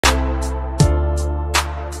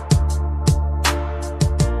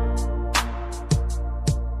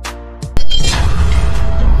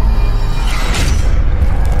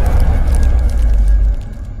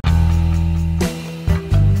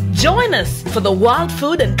for the Wild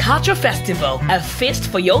Food and Culture Festival, a feast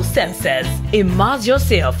for your senses. Immerse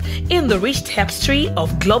yourself in the rich tapestry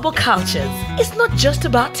of global cultures. It's not just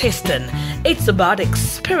about tasting, it's about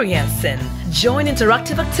experiencing. Join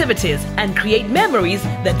interactive activities and create memories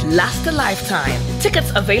that last a lifetime.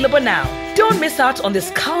 Tickets available now. Don't miss out on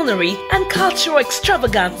this culinary and cultural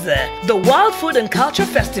extravaganza. The Wild Food and Culture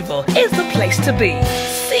Festival is the place to be.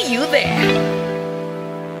 See you there.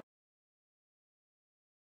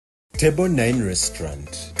 Table 9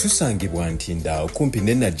 Restaurant tusangibwa Ntinda okumpi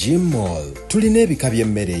ne Gym Mall. Tulina ebika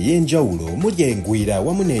by'emmere ey'enjawulo omuli engwira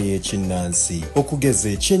wamu n'eyekinnansi, okugeza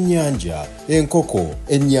ekyennyanja, enkoko,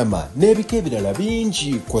 ennyama n'ebika ebirala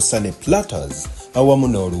bingi kw'ossa ne platters awamu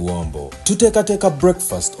n'oluwombo. Tuteekateeka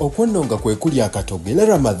breakfast okwennonga kwe kuli akatogo era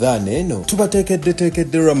Ramadan eno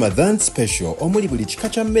tubateekedde Ramadan special omuli buli kika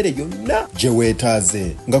kya mmere yonna gye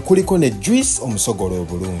weetaaze nga kuliko ne juice omusogolo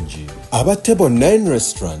obulungi. Aba Table 9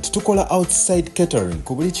 Restaurant tukola outside catering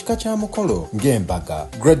ku buli kika kya mukolo ng'embaga,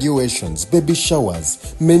 graduations, baby showers,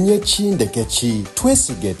 menye kindeke ki.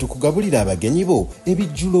 Twesige tukugabulira abagenyi bo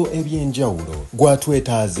ebijjulo eby'enjawulo.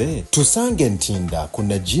 Gwatwetaaze tusange Ntinda ku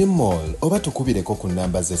Gym Mall oba tukubireko ku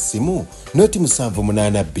namba z'essimu noti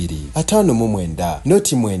 782 59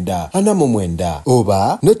 noti 9 49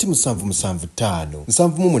 oba noti 775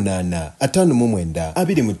 78 59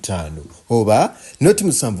 25 oba noti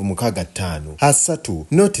 765 3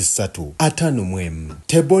 noti 3 5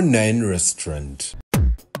 Table 9 Restaurant.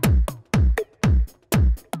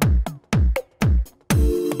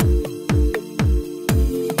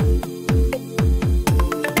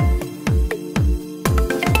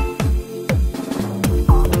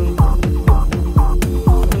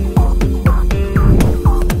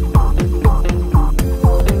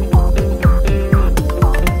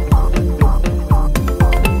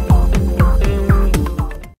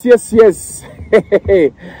 Yes.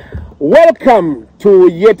 Welcome to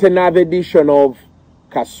yet another edition of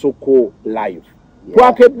Kasuku Live.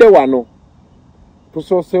 Twakedde wano.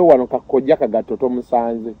 Tusose wano kakojja kagatoto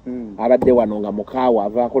musanze. Abadde wano nga mukaawa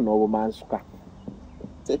avaako n'obumansuka.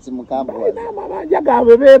 Teti mukamba wano. Mabanja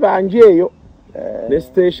gaabwe bebanje eyo. Ne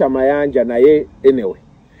Stesha Mayanja naye anyway.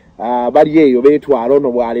 Bali eyo betwala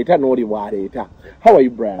ono bwaleeta n'oli bwaleeta. How are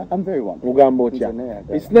you, Bryan? I'm very well. Mugamba otya?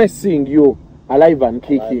 It's nice seeing you. Alive and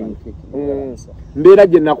kicking. Mbera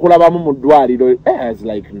je nakulabamu mu ddwaliro. It's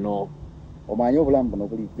like no. Omanyi obulamu buno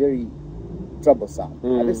buli very troublesome.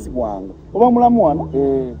 Ate si bwangu. Oba mulamu wano.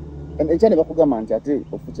 Ekyane bakugamba nti ate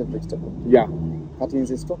ofuche vegetable. Yeah. Kati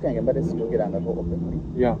nze stroke yange mbadde sinjogerangako openly.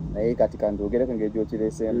 Yeah. Naye kati kanjogereko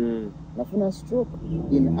ng'egyokirese. Nafuna stroke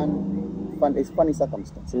in funny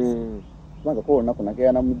circumstances. Manga ko olunaku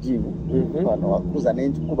nakeera mu gym wano wakuza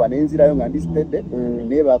n'enkuba n'enzirayo nga ndisitedde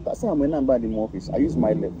neba kasa mwena mba ndi mu office. I use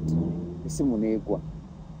my left esimu neegwa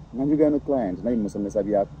nanjugana no client naye musomesa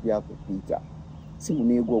bya kupita simu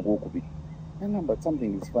neegwa ogwokubiri nangamba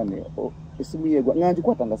something is funny esimu yeegwa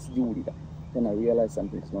nganjikwata nga sigiwulira then I realize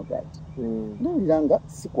something is not right. Nawuliranga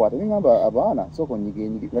sikwata nangamba abaana soko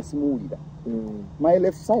nyigenyigi nga simuwulira my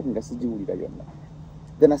left side nga sigiwulira yonna.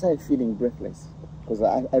 Then I started feeling breathless because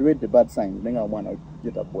I read the bad signs. Then I want to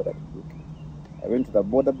get a border. I went to the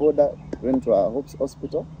border, went to a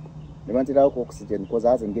hospital. They wanted out oxygen because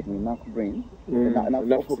I wasn't getting enough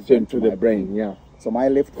enough oxygen to the brain. Yeah. So my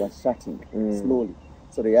left was shutting slowly.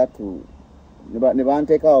 So they had to never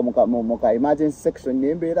take out moka emergency section.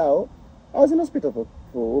 I was in hospital for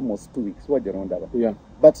almost 2 weeks. What around that? Yeah.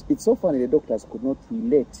 But it's so funny the doctors could not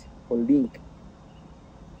relate or link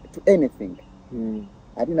to anything.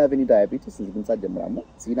 I didn't have any diabetes since inside the mulamu.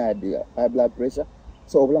 I had high blood pressure.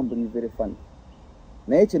 So obulamu is very funny.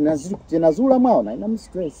 Naye kyenazula mao na ina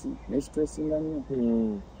stress, ne stressing nnyo.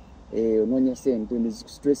 Ononye sente ne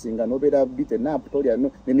stressing nga nobera beaten up tolya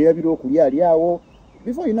no ne yabiro okulya ali awo.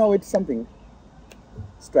 Before you know it something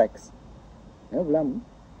strikes. Naye obulamu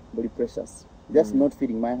very precious. Just not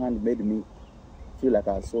feeding my hand made me feel like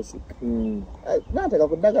I was so sick. Nataka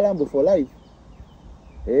kudagala mbu for life.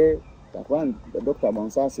 Takwan Dr.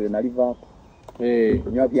 Monsase na live up.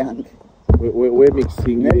 Nywa byange. We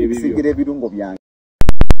mixing ebirungo byange.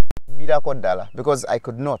 Virako ddala because I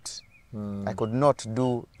could not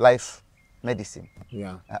do life medicine.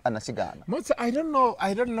 Yeah. Anasigana. I don't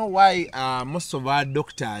know why most of our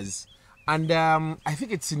doctors and I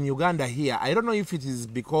think it's in Uganda here. I don't know if it is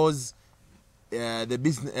because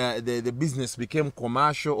the business became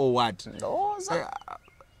commercial or what. No,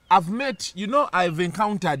 I've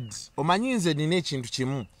encountered omanyinze nine ekintu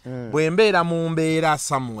kimu bwe mbeera mu mbeera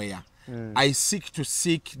somewhere I seek to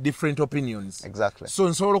seek different opinions. Exactly. So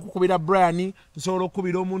nsobola okukubira Bryan, nsobola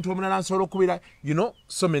okukubira omuntu omulala, nsobola okukubira, you know,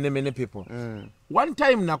 so many people. One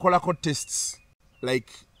time nakolako tests, like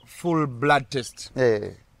full blood test.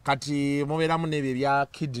 Kati muberamu nebyo bya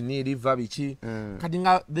kidney, liver biki. Kati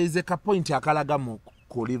nga there's a point akalaga mu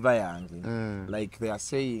ku liver yange. Like they are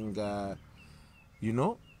saying, you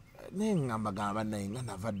know, nengamba gamba naye nga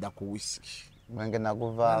navadda ku whiskey. Mwenge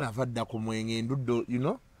naguva. Navadda ku mwenge nduddo, you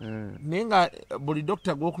know. Nenga buli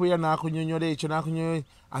doctor gokubira nakunyonyola ekyo nakunyonyola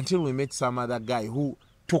until we met some other guy who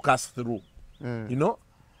took us through. You know?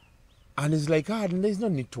 And it's like, there's no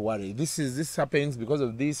need to worry. This happens because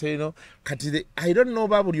of this, you know. I don't know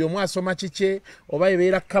about buli omu asoma chiche oba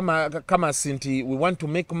ebeera kama sinti we want to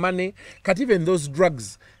make money. Kati even those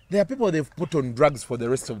drugs, there are people they've put on drugs for the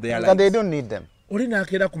rest of their lives. And they don't need them. Oli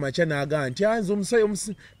nakeera ku macha naga nti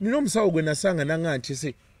anze nina omusawo gwe nasanga nanga nti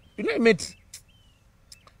se, you know, I met,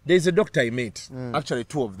 there's a doctor I met, actually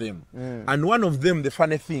two of them. And one of them, the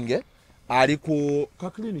funny thing, ali ku ka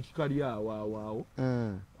clinic kali awo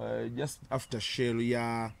just after Shell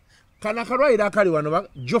ya kana kalwaira akali wano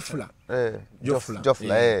Jofla.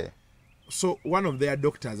 Jofla. So one of their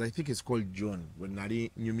doctors, I think it's called John, when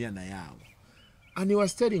nali nyumya na yawo. And he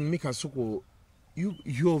was telling me, Kasuko,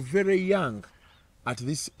 you're very young at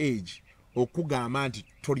this age. Okugamba nti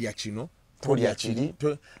tolya kino, tolya kiri.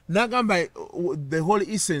 Nagamba the whole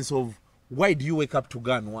essence of why do you wake up to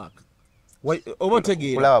go and work? Why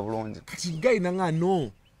kulaba bulungi. Kati guy nanga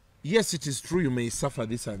no. Yes, it is true you may suffer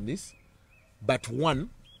this and this, but one,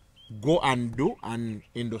 go and do an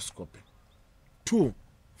endoscopy. Two,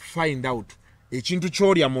 find out ekintu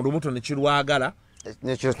kyolya mu lubuto ne kirwagala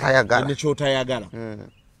nekyotayagala.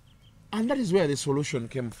 And that is where the solution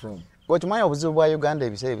came from. Okimanyi obuzibu bwa Uganda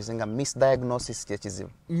ebiseera ebisinga misdiagnosis kyekizibu.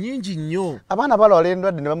 Nyingi nnyo. Abaana balwala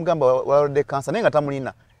endwadde ne bamugamba walwadde cancer naye nga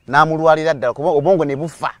tamulina n'amulwalira ddala kuba obwongo ne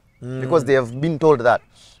bufa because they have been told that.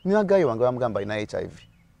 Niwagayo wange bamugamba alina HIV.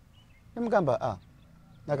 Nemugamba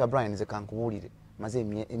naga Bryan nze kankubuulire maze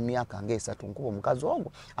emyaka nga 3 nkuba omukazi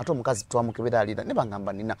ogwo ate omukazi twamukebera alira ne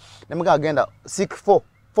bangamba nina. Nemugamba agenda seek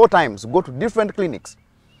four times, go to different clinics.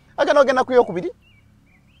 Agenda kuyokubiri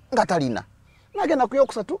nga talina. Nagenda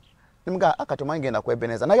kuyokusatu nimugamba akatomanyi genda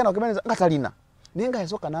kwebeneza. Nagenda kwebeneza nga talina. Ninga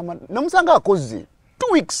yasoka namusanga akoze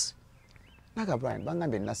 2 weeks. Naga Bryan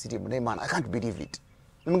bangambe nina sirimu ne man I can't believe it.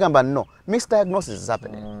 Nimugamba no, misdiagnosis is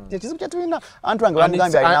happening. And it's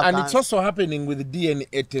also happening with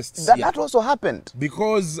DNA tests. That also happened.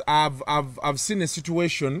 Because I've seen a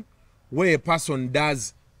situation where a person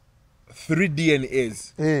does 3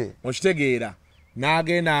 DNAs. Okitegeera.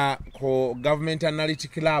 Nagenda ko government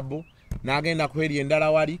analytic lab, nagenda kweri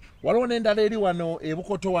endala wali. Waliwo n'endala eri wano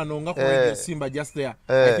ebukoto wano nga ko Simba just there.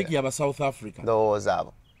 I think yaba South Africa. Those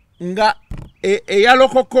abo. Nga eya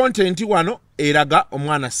local content wano eraga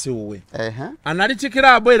omwana si wuwe. Analytic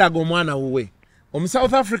lab eraga omwana wuwe.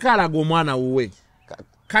 South Africa alaga omwana wuwe.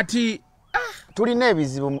 Kati tulina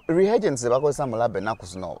ebizibu reagents bakozesa mu lab enaku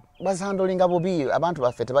zino bazihandolinga bubi abantu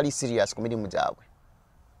baffe tebali serious ku mirimu gyabwe.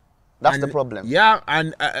 That's the problem. Yeah,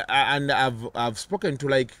 and I've spoken to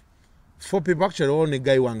like 4 people actually on a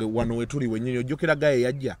guy wange wano wetuli wenyinyo ojjukira guy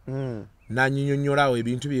yajja. Na nyinyonyola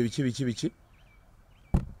ebintu biki.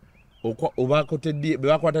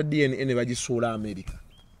 Bebakwata DNA ne bagisuula America.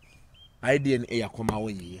 DNA yakomawo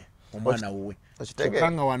ye omwana wuwe.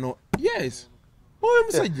 Okanga wano yes. Oyo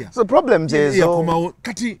musajja. So problems is yakomawo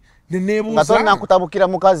kati nenebuuza. Natona kutabukira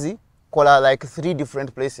mukazi kola like 3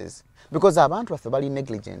 different places because abantu baffe bali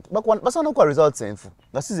negligent. Basana kwa results enfu.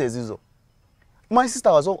 Ngasize ezizo. My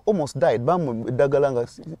sister was almost died bamu dagalanga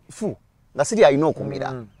fu. Ngasiri ayina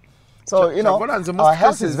okumira. So, you know, our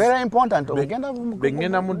health is very important.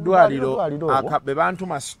 Bengenda mu ddwaliro be bantu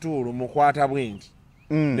masitulu mukwata bwingi.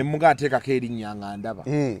 Ne mugateeka kerinnya nga ndaba.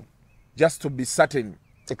 Just to be certain.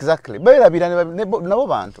 Exactly. Beerabira nabo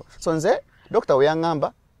bantu. So nze doctor we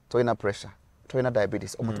yangamba toina pressure, toina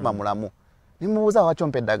diabetes, omutima mulamu. Nimubuuza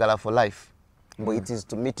wachompe eddagala for life. But it is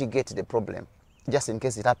to mitigate the problem. Just in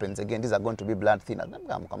case it happens again, these are going to be blood thinners.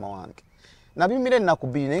 Namugamba mukama wange. Nabimire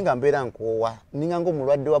nakubiri nenga mbeera nkowa ninga ngo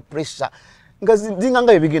mulwadde wa pressure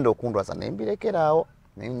nga ebigenda okundwa sana embirekerawo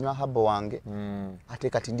nenywa habo wange ate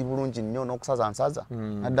kati ndi bulungi nnyo n'okusaza nsaza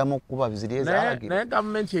naddamu okukuba bizirieza alagi naye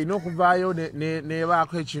government erina okuvaayo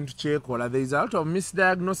nebaako ekintu kyekola. There is a lot of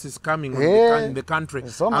misdiagnosis coming in the country.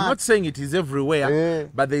 I'm not saying it is everywhere,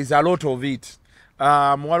 but there is a lot of it.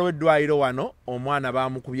 Waliwo eddwaliro wano omwana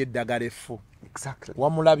bamukubye eddagala effu. Exactly.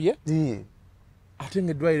 Wamulabye? Ate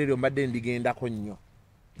ng'eddwaliro eryo mbadde ndigendako nnyo.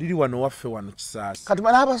 Liri wano waffe wano Kisaasi. Kati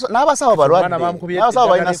n'abasawo balwadde. N'abasawo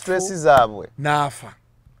balina stress zaabwe. N'afa.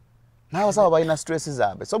 Now so about stresses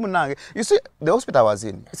are. So you see the hospital I was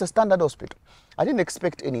in, it's a standard hospital. I didn't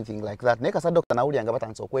expect anything like that. Neka sa doctor na uli anga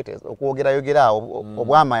batanso kwete okuogera yogera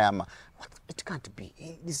obwama yama. It can't be.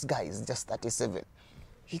 This guy is just 37.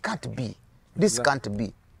 He can't be. This can't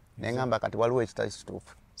be. Nengamba kati waliwo ekitali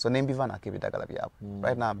kituufu. So nembiva nakebidagala byabo.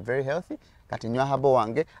 Right now I'm very healthy. Kati nywa habo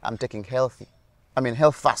wange I'm taking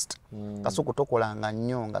health fast. Kasuku tokolanga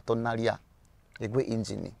nnyo nga tonnalya. Egwe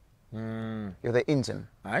engine. You're the engine.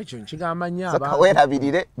 Aicho nchigamba nya aba.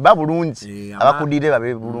 Werabirire babulungi. Abakudire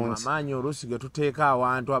babe bulungi. Amanyi olusi getuteeka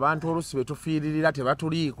abantu olusi betufiiririra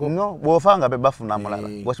tebatuliiko. No, bwofanga be bafuna mulala.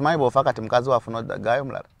 Bwoshimanyi bwofa kati mukazi wafuna gayo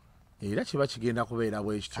mulala. Era kiba kigenda kubeera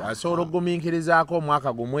bwekityo. Asobola okugumiikirizaako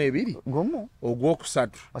omwaka gumu ebiri. Gumu.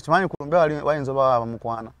 Ogwokusatu. Okimanyi kulumbe wayinza oba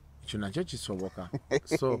bamukwana. Ekyo nakyo kisoboka.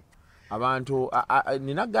 So abantu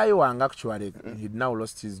nina gayo wange actually he'd now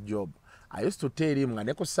lost his job. I used to tell him nga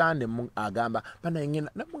ne ku Sunday agamba bana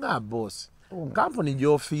ngenda namuga boss. Company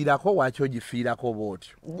gyofiirako wakyo gifiirako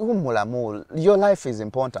bwotyo. Umulamu, your life is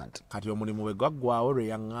important. Kati omulimu bwe gwaggwawo lwe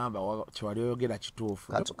yaŋŋamba kyewali oyogera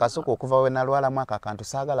kituufu. Kasoko okuva we nalwala mwaka akantu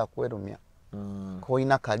saagala kwerumya.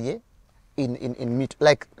 Koyina kalye in meet,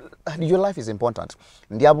 like your life is important.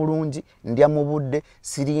 Ndya bulungi, ndya mu budde,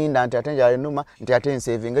 sirinda nti ate njala ennuma, nti ate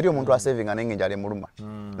nsaving. Eri omuntu asavinga naye njala emuluma.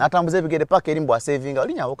 N'atambuza ebigere paka eri mbu asavinga,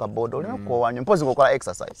 olinyawo ka board, olina okukoowanya, mpozi ng'okola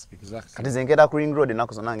exercise. Exactly. Kati ze ngenda ku ring road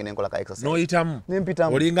ennaku zonna nange ne nkola ka exercise. N'oyitamu.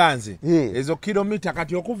 Nempitamu. Olinga nze. Ezo kilomita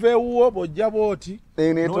kati okuva ewuwo bw'ojja bw'oti.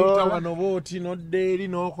 N'oyita wano bw'oti, n'odda eri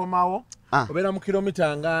n'okomawo. Obera mu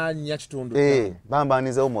kilomita nga 4.5.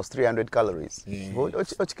 Bambanize almost 300 calories.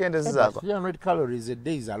 Ochikendezako. 300 calories a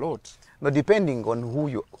day is a lot. No, depending on who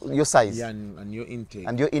your size. Yeah, and your intake.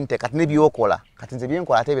 And your intake. Kati nebi okola. Kati nze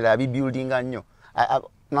byenkola ate bira bi building nnyo.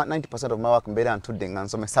 90% of my work mbere ntudde nga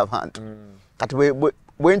nsomesa abantu. Kati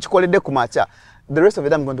bwe nkikoledde ku macha, the rest of the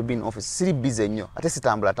day I'm going to be in office. Siri busy nnyo. Ate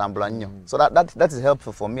sitambula nnyo. So that is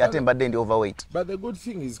helpful for me. Ate mbadde ndi overweight. But the good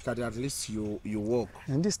thing is kati at least you walk.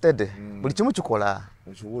 Ndi steady. Buli kimu kikola.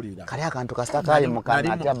 Okiwulira. Kali akantu kasitakaye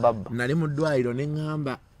mukana atya baba. Nali mu ddwaliro ne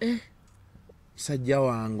ŋŋamba sajja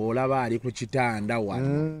wange olaba ali ku kitanda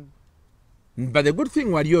wano. But the good thing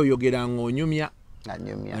wali oyogera ng'onyumya.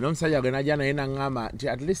 Anyumya. Ano omusajja gwe najja naye naŋŋamba nti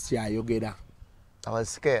at least yayogera. I was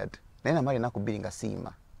scared. Naye namali nakubiri nga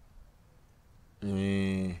siima.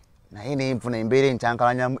 Naye nenfuna embeera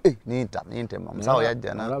enkyankalanyamu nintema omusawo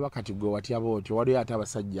yajja na. Olaba kati gwe watya bw'otyo waliyo ate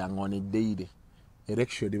abasajja ng'oneddeire.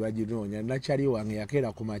 Election baginoonya nakyali wange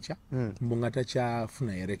yakeera ku makya mbu nga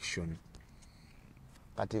takyafuna election.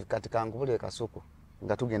 Kati kankubule kasuku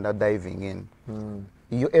nga tugenda diving in.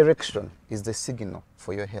 Your erection is the signal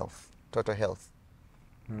for your health, total health.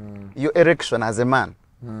 Your erection as a man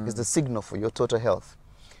is the signal for your total health.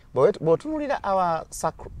 But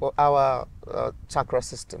our chakra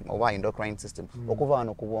system or endocrine system, okuva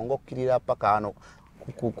ano kubongo kirira paka ano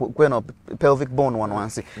kweno pelvic bone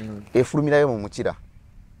wansi efulumirayo mu mukira.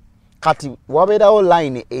 Kati wabeerawo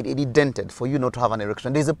line dented for you not to have an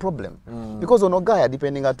erection. There is a problem because ono gaya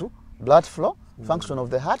depending on blood flow, function of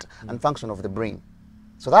the heart and function of the brain.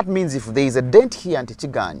 So that means if there is a dent here and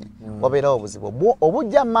chiganye, wabeerawo obuzibu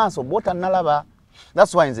obujja maaso bwota nalaba.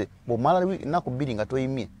 That's why nze bwomala nakubiri nga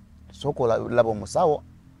toyimye sokola laba omusawo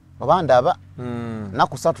oba ndaba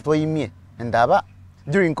nakusatu toyimye ndaba.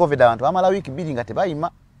 During COVID abantu bamala week bbiri nga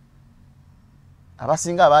tebayima.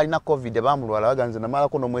 Abasinga abalina COVID bamulwala baganze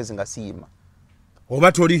namalako n'omwezi nga siyima.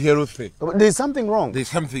 Oba toli healthy. There is something wrong. There is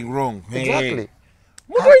something wrong. Exactly.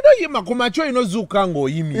 Mutoyino yima ku makyo ino zuuka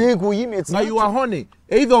ng'oyimye. Kuyimye it's not. You are honey.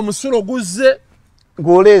 Either omusulo guzze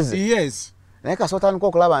ng'oleze. Yes. Naye kasootaniko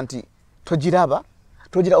okulaba nti togiraba.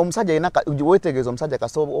 Togira omusajja yina wetegeeza omusajja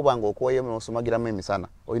kasobo obanga okoyemu n'osumagiramu emisana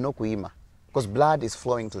olina okuyima because blood is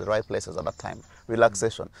flowing to the right places at that time.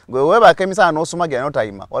 Relaxation. Gwe webaka emisana n'osumagira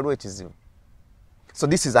n'otayima waliwo ekizibu. So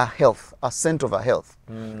this is our health, our center of our health.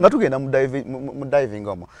 Nga tugenda mu diving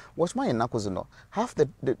omo. Wakimanyi ennaku zino half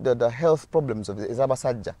the health problems of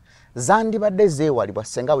ez'abasajja zandibadde zeewalibwa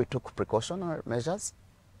singa we took precautionary measures.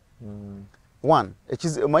 One,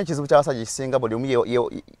 omanyi ekizibu ky'abasajja ekisinga buli omu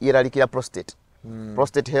yeeralikira prostate.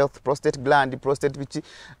 Prostate health, prostate gland, prostate bichi.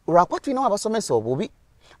 Lwakwa tulina abasomesa obubi.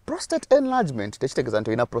 Prostate enlargement tekitegeeza nti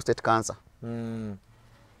olina prostate cancer.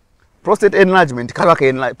 Prostate enlargement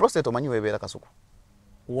kalaka prostate omanyi webeera kasuku.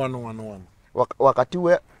 111. Wakati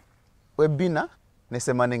webina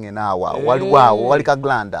nesemanenge naawa waliwawo walika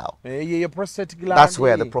gland awo. Prostate gland. That's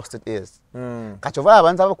where the prostate is. Kachova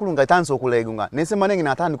abantu abakulu nga tanso okulegunga nesemanenge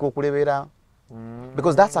natandika okulebera.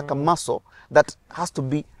 Because that's like a muscle that has to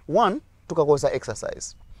be one tukakoza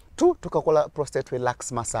exercise. 2 tukakola prostate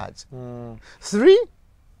relax massage. 3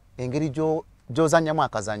 engeri jozanyamu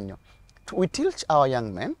akazannyo. we teach our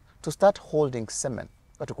young men to start holding semen,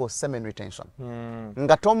 what we call semen retention.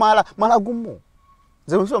 Nga tomala mala gumu.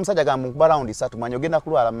 Ze musajja gamba nkuba round 3 manyi ogenda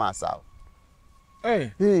kulwala maaso awo.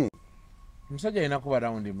 Musajja alina kuba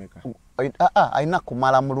round meka? Alina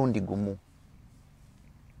kumala mulundi gumu.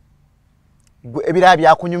 Ebirala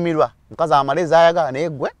byakunyumirwa mukazi amalezi ayagala naye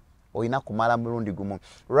gwe olina kumala mulundi gumu.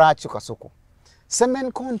 Lwaki Kasuku?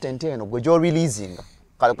 Semen content eno gwe gyo releasing.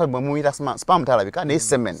 Kale bwe muwira sperm talabika naye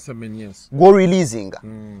semen. Semen, yes. Gwo releasing.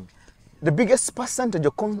 The biggest percentage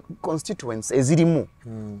of constituents ezirimu.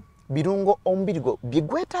 Birungo omubiri gwo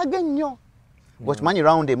byegwetaaga ennyo. Bw'okimanyi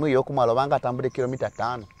round emu ey'okumala obanga atambudde kilomita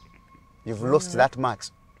 5. You've lost that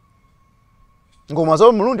much. Ng'omaze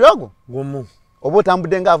omulundi ogwo gumu. Oba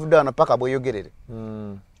otambudde ng'avudde wano paka bweyogerere.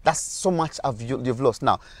 That's so much you've lost.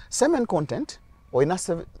 Now, semen content, olina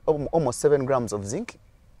almost 7 grams of zinc,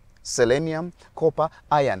 selenium, copper,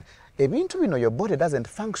 iron. Ebintu bino your body doesn't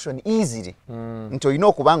function easily. Nti olina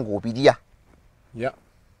okuba ng'obirya. Yeah.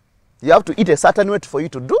 You have to eat a certain weight for you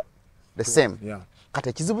to do the same. Yeah. Kati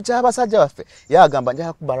ekizibu ky'abasajja baffe yagamba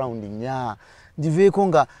njala kuba round nya njiveeko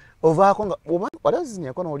nga ovaako nga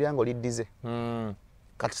walazinyeko n'olya nga oliddize.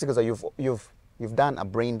 Kati kitegeeza you've done a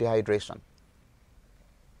brain dehydration.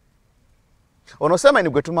 Ono semen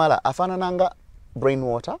gwe tumala afaanana nga brain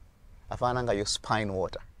water, afaanana nga your spine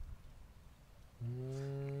water.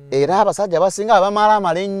 Era abasajja abasinga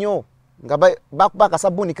abamala ennyo nga bakuba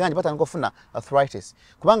akasabbuuni kangi batandika okufuna arthritis.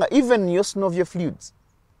 Kubanga even your synovial fluids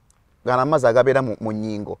gana amazzi agabeera mu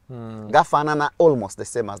nnyingo gafaanana almost the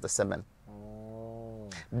same as the semen.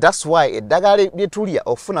 That's why eddagala lye tulya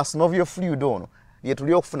okufuna synovial fluid ono lye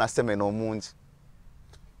tulya okufuna semen omungi.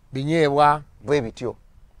 Binyeebwa bwe bityo.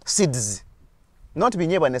 Seeds. Not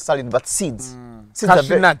binyeebwa ne salad but seeds.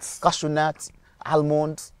 Cashew nuts,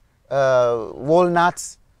 almonds,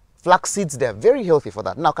 walnuts, flax seeds, they are very healthy for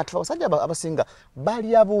that. Now kati abasajja abasinga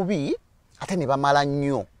balya bubi ate ne bamala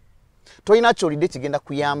nnyo. Toyina kyolidde kigenda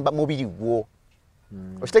kuyamba mubiri gwo.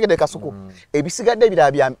 Okitegedde Kasuku. Ebisigadde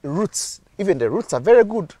ebirala bya roots. Even the roots are very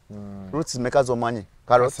good. Roots mekazi omanyi.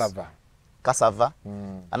 Carrots. Cassava.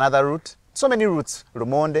 Another root. So many roots.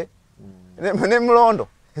 Lumonde. Nemulondo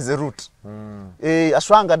is a root.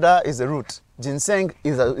 Ashwangada is a root. Ginseng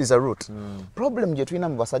is a root. Problem gye tulina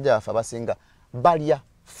mu basajja baffe abasinga balya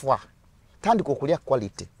fwa. Tandika okulya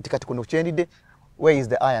quality. Nti kati kuno kyendidde, where is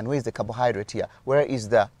the iron? Where is the carbohydrate here? Where is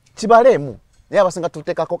the kibalemu? Naye abasinga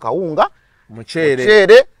tuteekako kawunga,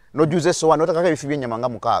 muceere, nojuze sowa, noteekako ebifi by'ennyama nga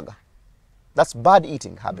 6. That's bad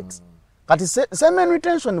eating habits. Kati semen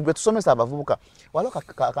retention gwe tusomesa abavubuka. Waliwo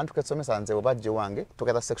akantu ke tusomesa nze obajje wange,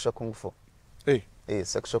 tuketa sexual kung fu.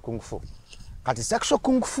 Sexual kung fu. Kati sexual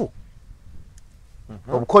kung fu.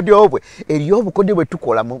 Obukodyo obwe, eriyo obukodyo bwe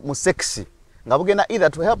tukola mu sexy. Nga bugenda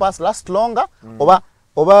either to help us last longer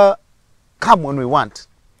oba come when we want.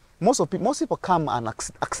 Most people come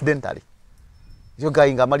accidentally. Yo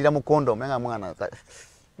guy nga malira mu condom nga mwana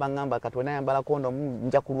bangamba katona yambala condom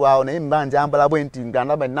nja kulwao naye mbanja yambala bwenti nga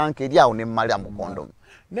ndaba nanke lyao ne malira mu condom.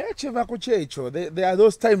 Necheva kuchecho. There are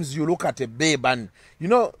those times you look at a babe and you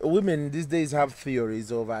know women these days have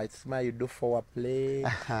theories of smile you do foreplay,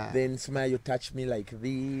 then smile you touch me like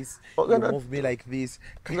this, you move me like this.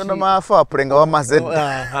 Then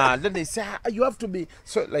they say you have to be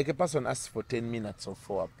so like a person asks for 10 minutes of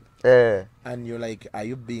foreplay. And you're like, are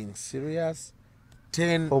you being serious?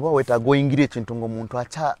 10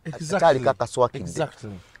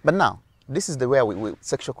 Exactly. But now this is the way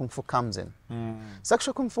sexual kung fu comes in.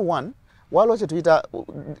 Sexual kung fu 1, while to eat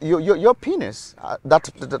your penis,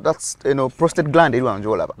 that's prostate gland eri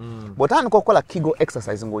wanjolaba. But kokola Kegel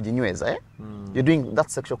exercise ngojinyweza you're doing that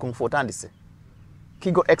sexual kung fu tandise.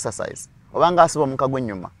 Kegel exercise. Obanga asiba mukagwe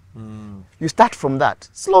nyuma. You start from that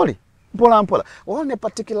slowly. Mpola mpola. One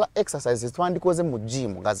particular exercise twandikoze mu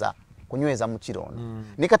gym gaza kunyweza mu kirono.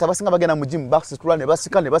 Nikata basinga bagenda mu gym backsitula ne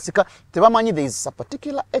basika tebamanyi there is a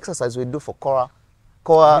particular exercise we do for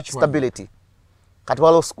core stability. Kati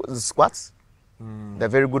walo squats, they're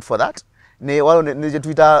very good for that. Ne walo ne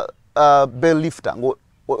tuita bell lifter ngo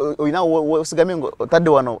osigame ngo tadde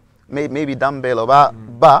wano maybe dumbbell oba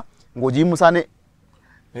ba ngo jimusane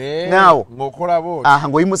now ngokola bo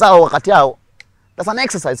ngo imusawo wakati awo. That's an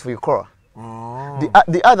exercise for your core.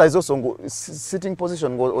 The other is also sitting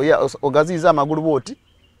position ogaziza amagulu boti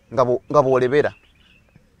ngabo olebera.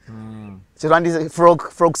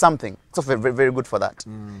 Frog something. So very, very good for that.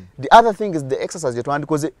 The other thing is the exercise you want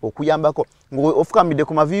because okuyambako ofukamide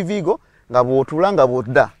ku mavivigo ngabo otulanga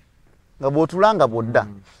bodda.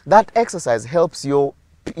 That exercise helps your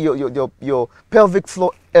pelvic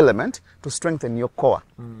floor element to strengthen your core.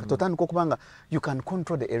 Totani kokubanga you can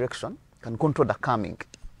control the erection, can control the calming.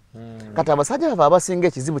 kati abasajja bava abasinga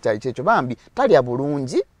ekizibu kyali kyekyo bambi talya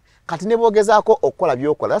bulungi kati ne bogezaako okukola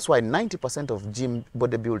byokola. That's why 90% of gym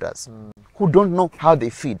bodybuilders who don't know how they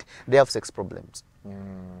feed, they have sex problems.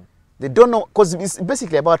 They don't know, because it's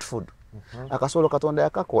basically about food. Akasolo katonda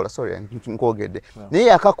yakakola, sorry nkogedde, naye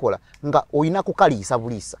yakakola nga oyina kukaliisa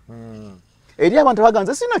buliisa. Eri abantu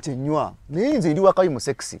baganze sina kyenywa naye nze eri wakabi mu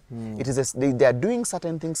sexy. It is they are doing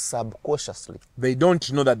certain things subconsciously. They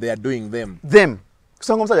don't know that they are doing them.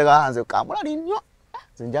 Kusanga omusajja gahanze kamulali nnyo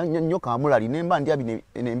nze nnyo kamulali nemba ndi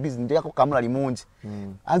embizi ndyako kamulali mungi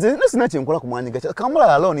anze sina kyenkola ku mwanyi gacha.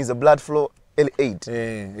 Kamulali alone is a blood flow aid.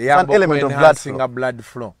 An element of blood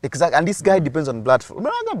flow. Exactly, and this guy depends on blood flow.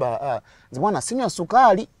 Mwana bwana sinywa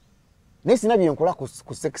sukali naye sina byenkola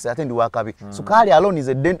ku sex ate ndi wakabi. Sukali alone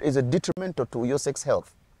is a detrimental to your sex health.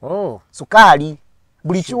 Sukali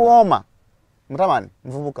buli kiwooma mutamani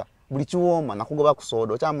mvubuka buli kiwooma nakugoba ku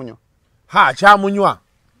soda okyamunywa.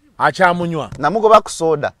 Akyamunywa namugoba ku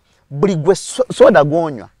soda buli gwe soda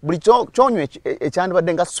gwonywa buli kyonywa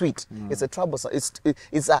ekyandibadde nga sweet. It's a troublesome,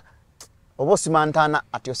 it's a obosimantana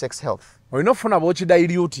at your sex health. Olina ofuna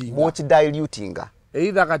bw'okidilutinga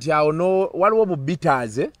either kati awo no waliwo bu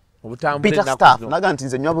bitters obutambule bitter stuff naga nti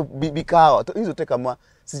nze nywa bikaawa inzo tekamu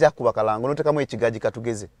sija kuba kalango notekamu ekigaji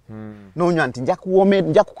katugeze nonywa nti nja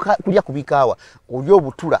kulya kubikaawa olyo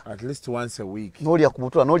obutula at least once a week nolya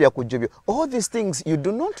kubutula nolya kujjebyo. All these things you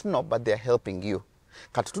do not know but they are helping you.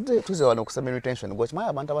 Kati tuze wano ku semen retention gochi maya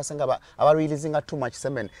abantu abasenga aba releasing too much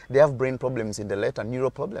semen, they have brain problems in the later,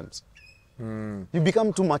 neural problems. You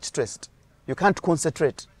become too much stressed, you can't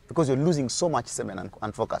concentrate because you're losing so much semen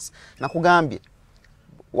and focus. Nakugambye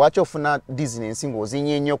wacho ofuna dizziness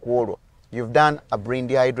ng'ozinye nnyo ku olwo, you've done a brain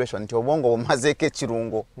dehydration nti obwongo bumazeeko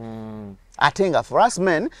ekirungo. Ate nga for us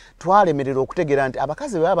men twalemerera okutegeera nti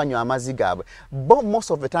abakazi bwe banywa amazzi gaabwe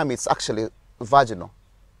most of the time it's actually vaginal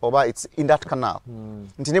oba it's in that canal.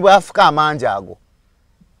 Nti ne bwafuka amangi ago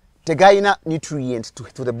tegayina nutrient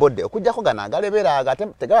to the body okujjako gana agalebera agate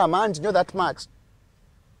tegaba mangi nnyo that much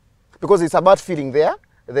because it's about feeling their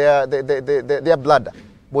bladder.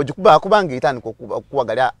 Bojikuba kubanga itandika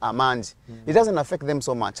okuwagalya amangi, it doesn't affect them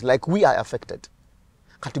so much like we are affected.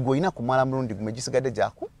 Kati goyina kumala mulundi gumegisigadde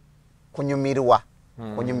jako kunyumirwa.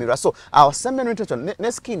 So our semen retention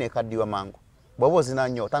ne skin ekaddiwa mangu bw'oba zina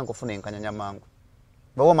nnyo otandika ofuna enkanyanya mangu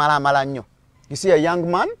bw'oba mala nnyo. You see a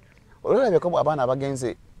young man olabeko abaana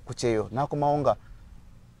abagenze ku kyeyo nakomawo nga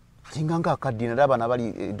alinga nga akaddiye naddala abaana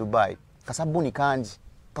bali Dubai kasabuni kangi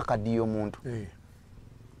kakaddiye omuntu.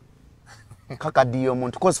 Kakadiyo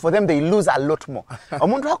omuntu because for them they lose a lot more.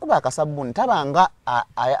 Omuntu akuba akasabuni tabanga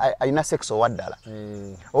alina sex owaddala.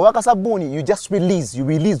 Owa akasabuni you just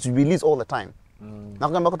release all the time.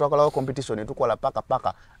 Nakugamba ko twakolawo competition etukola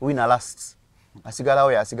paka winner lasts.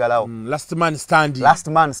 Asigalawo. Last man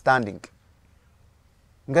standing.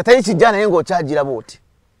 Ngatayi kijana yengo chagira boti.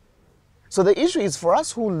 So the issue is for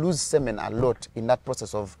us who lose semen a lot in that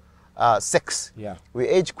process of sex. We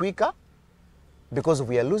age quicker. Because if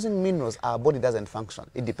we are losing minerals, our body doesn't function.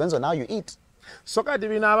 It depends on how you eat. So kati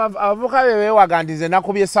bina avuka bewagandize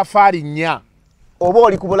nakubye safari nya. Oba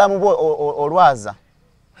oli kubulamu bo olwaza.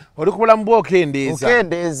 Oli kubulamu bo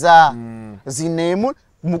okendeza. Zinemu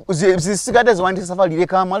zisigade zwanti safari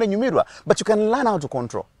leka amale nyumirwa. But you can learn how to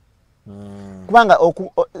control. Kubanga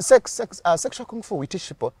sexual kung fu we teach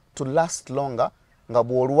people to last longer nga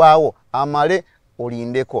bwolwawo amale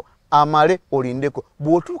olindeko.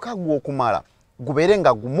 Bwotuuka gwo okumala gubere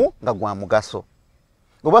nga gumu nga gwa mugaso.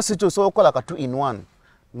 Goba si kyo sokola ka 2 in 1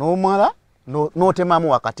 nomala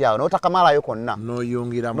notemamu wakati awo notakamalayo konna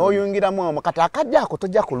noyungiramu kati akajjako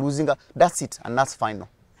tojja ku losing. That's it and that's final.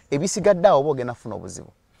 Ebisigadde awo bogena funa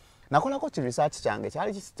obuzibu. Nakolako ki research kyange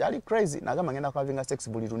kyali crazy nagamba ngenda having sex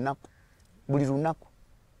buli lunaku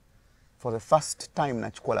for the first time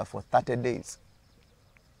nakikola for 30 days.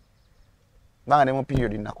 Banga ne mu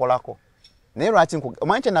period nakolako naye lwaki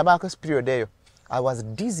omanye nabako period eyo I was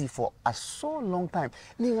dizzy for a so long time.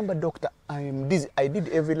 Ningamba doctor, I am dizzy. I did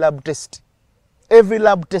every lab test.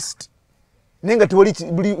 Ninga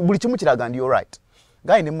buli kimu kiraga ndi all right.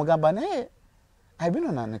 Guy ne mugamba hey, I've been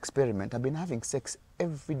on an experiment. I've been having sex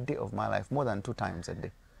every day of my life, more than 2 times a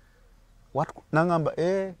day. What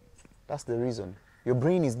nangamba that's the reason. Your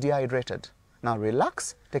brain is dehydrated. Now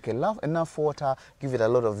relax, take enough water, give it a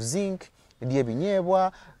lot of zinc.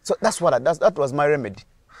 So that was my remedy.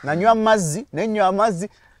 Nanywa amazzi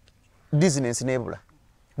dizziness nebula.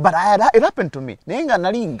 But it happened to me. Nenga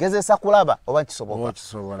nali ngezesa kulaba oba kisoboka.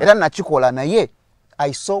 Era nakikola naye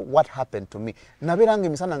I saw what happened to me. Naberange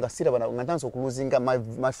misana nga sira bana ngantanso okuluzinga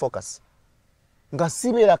my focus. nga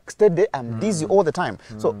sibeera steady, I'm dizzy all the time.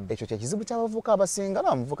 So ekyo kye kizibu ky'abavubuka abasinga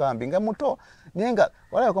n'abavubuka bambi nga muto naye nga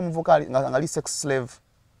walabika omuvubuka nga ali sex slave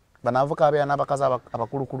bano abavubuka abeera n'abakazi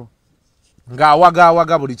abakulukulu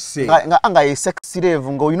ng'awagaawaga buli kiseera nga ye sex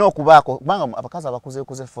slave ng'olina okubaako kubanga abakazi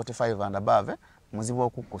abakuzeekuze 45 and above muzibu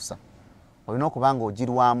okukkusa olina okuba nga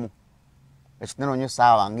ogirwamu ekiteno nnyo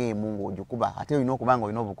saawa ng'emu ng'ogikuba ate olina okuba nga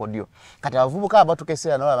olina obukodyo kati abavubuka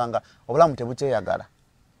abatukeseera n'olaba nga obulamu tebukyeyagala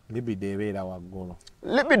libido ebeera waggulu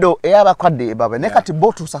libido ey'abakadde ebabe naye kati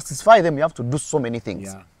bo to satisfy them you have to do so many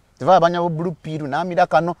things teva abanya bo blue pill n'amira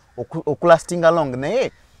kano okulasting along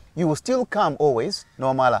naye you will still come always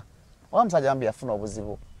nomala omusajja yambi yafuna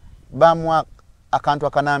obuzibu bamwa akantu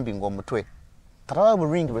akanambi ng'omutwe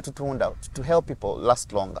katawa ring betutunda to help people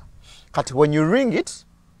last longer kati when you ring it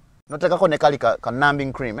notekako ne kali ka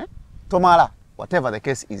numbing cream tomala whatever the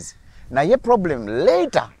case is naye problem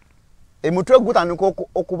later emutwe gutandika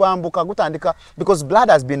okubambuka gutandika because blood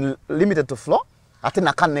has been limited to flow ate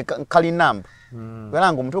nakane kali numb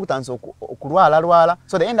wera ngo omutwe gutandika okulwala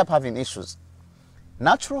so they end up having issues.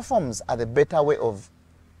 Natural forms are the better way of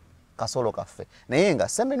kasolo cafe naye nga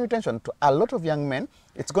semen retention to a lot of young men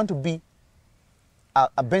it's going to be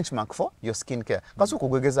a benchmark for your skin care kasi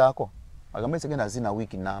okugwegezaako agamba segenda zina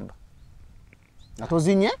week number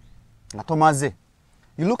natozinye natomaze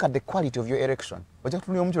you look at the quality of your erection oja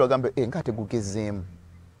kutulia omuchiro agambe ngate gugezeemu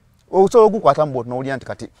osobola okukwata mboto n'owulira nti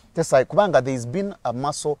kati tesai kubanga there has been a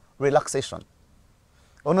muscle relaxation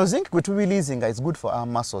ono zinc gwe releasing is good for our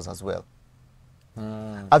muscles as well.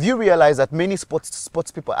 Have you realized that many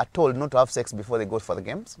sports people are told not to have sex before they go for the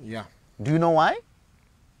games? Yeah. Do you know why?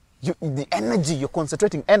 The energy, you're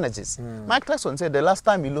concentrating energies. Mike Tyson said the last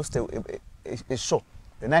time he lost a show,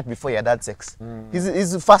 the night before he had had sex.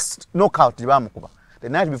 His first knockout, the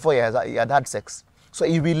night before he had had sex. So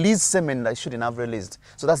he released semen that he shouldn't have released.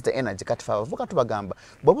 So that's the energy. Katifa vuka tubagamba.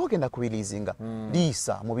 Bobo genda kureleasinga.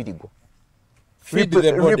 Disa mubirigo. Feed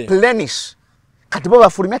the body. Replenish. Kati bo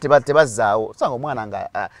bafulumya tebazaawo. Sanga omwana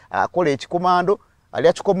nga akola ekikomando, ali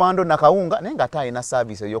ekikomando nakawunga naye nga atayina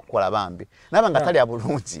service y'okukola bambi. Naba nga tali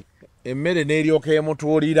abulungi. Emmere n'eryoka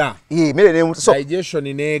emutuulira. Emmere n'emutuulira. Digestion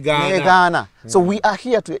n'egaana. So we are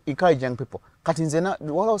here to encourage young people. Kati nzena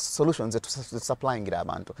what are solutions to supplying it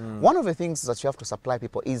abantu? One of the things that you have to supply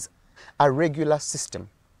people is a regular system.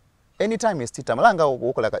 Anytime you stita malanga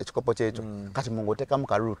okola ekikopo kyecho kati mungu otekamu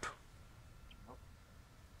ka root.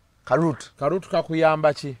 Karoot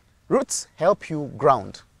kakuyamba ki? Roots help you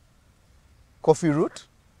ground. Coffee root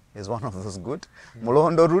is one of those good.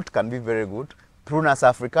 Mulondo root can be very good. Prunus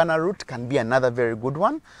africana root can be another very good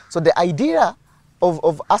one. So the idea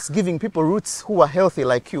of us giving people roots who are healthy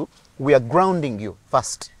like you, we are grounding you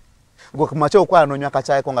first. Kumacho kwa nonywa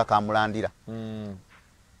kachaye konga kamulandira.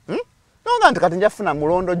 Nonga ntikati njafuna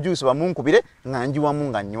mulondo juice wa munkubire nganjiwa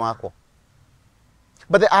munga nywako.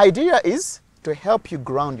 But the idea is to help you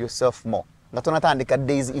ground yourself more. Ngatonata andika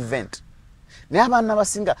days event. Ne abana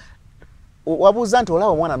basinga wabuza nti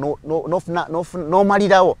olawo mwana no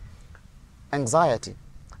malirawo anxiety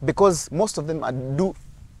because most of them do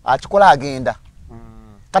achikola agenda.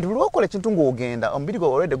 Kati buli okola ekintu ng'ogenda omubiri gwe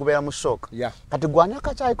already gubeera mu shock. Kati gwanywa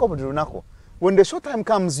kakyayiko buli lunaku. When the short time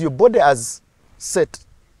comes, your body has set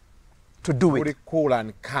to do it. Cool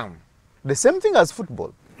and calm. The same thing as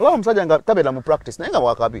football. Olaba omusajja nga tabeera mu practice naye nga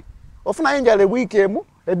wakabi. Ofuna enjala week emu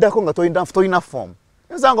eddako nga toyina form.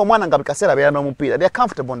 Nzanga omwana nga bikaseera beera n'omupiira. They are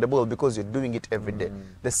comfortable on the ball because you're doing it every day.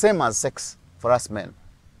 The same as sex for us men.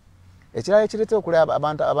 Ekirala ekireetera okulaba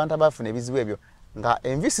abantu abafuna ebizibu ebyo nga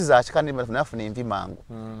envisi za kikani bafuna envi mangu.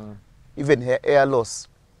 Even hair loss.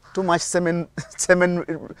 Too much semen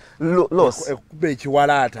loss.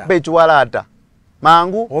 Bechiwalata.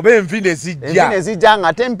 Mangu. Obe envi ne zijja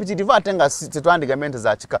nga temperature ate nga tetwandigamenti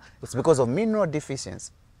za kika. It's because of mineral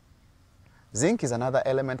deficiency. Zinc is another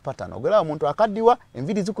element pattern. Ogera omuntu akaddiwa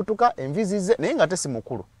enviri zikutuka envi zize naye nga tesi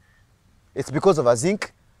mukulu. It's because of a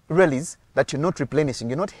zinc release that you're not replenishing,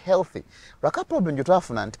 you're not healthy. Raka problem you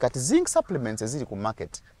twafuna nti kati zinc supplements eziri ku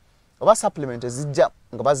market. Oba supplements ezijja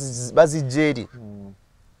nga bazijeri.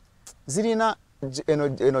 Zirina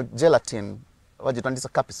gelatin wajitandisa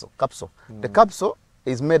capsule. The capsule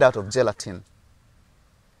is made out of gelatin.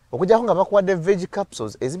 Okujjako nga bakuwadde veg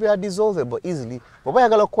capsules ezibeera dissolvable easily. Bw'oba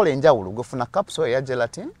yagala okukola enjawulo gofuna capsule eya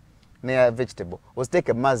gelatin neya vegetable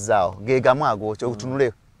oziteeke mazzi awo geegamu ago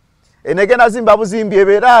otunule. Enegenda zimba buzimbi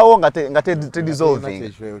ebeeraawo nga te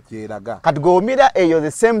dissolving. Kati g'omira eyo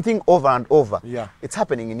the same thing over and over. It's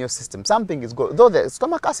happening in your system. Something is going. Though the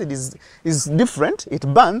stomach acid is different, it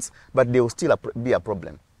burns, but there will still be a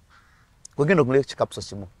problem. Kugenda okunula ekikapsulo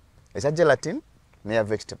kimu ekya gelatin neya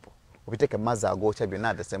vegetable. Obiteke mazzi agokya byonna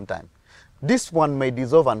at the same time. this one may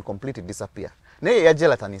dissolve and completely disappear. Naye ya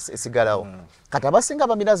gelatin esigalawo. Kati abasinga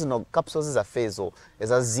bamira zino capsules za fezo,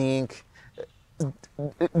 eza zinc,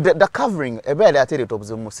 the covering ebeera yateereeta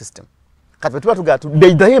obuzibu mu system. Kati bwe tuba tugaa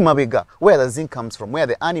tuddayo emabega where the zinc comes from, where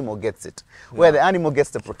the animal gets it, where the animal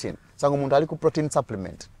gets the protein. Sanga omuntu ali ku protein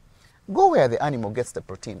supplement. Go where the animal gets the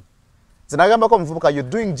protein. Zinagambako omuvubuka you're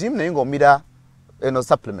doing gym naye ng'omira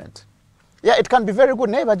supplement. Yeah, it can be very good.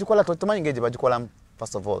 Naye bagikola tomanyi ng'egye bagikolamu.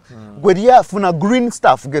 First of all, gwe funa green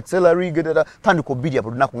stuff, get celery, get tandika obirya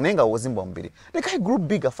buli lunaku naye nga wozimba omubiri. They can grow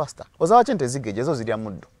bigger faster. Ozawaaki ente zigejja ezo zirya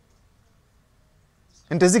muddo.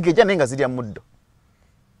 Ente zigejja naye nga zirya muddo.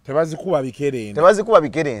 Tebazikuba bikerenda. Tebazikuba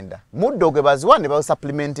bikerenda. Muddo gwe baziwa ne ba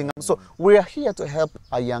supplementing. So we are here to help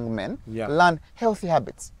our young men learn healthy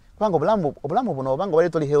habits. Kubanga obulamu buno obanga bali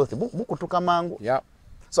toli healthy bukutuka mangu. Yeah.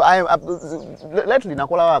 So lately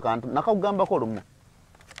nakola akantu nakagambako lumu.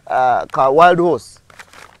 Ka wild horse.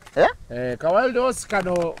 Ka wild horse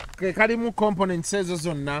kano kalimu components ezo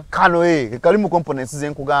zonna. Kano kalimu components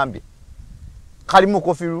zenkugambye. Kalimu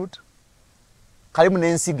coffee root. Kalimu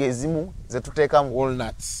n'ensigo ezimu zetuteekamu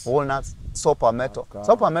walnuts, saw palmetto.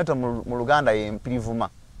 Saw palmetto mu Luganda y'empirivuma.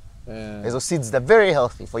 Ezo seeds they're very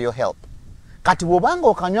healthy for your health. Kati bw'obanga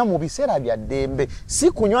okanywa mu biseera bya ddembe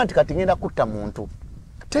si kunywa nti kati ngenda kutta muntu.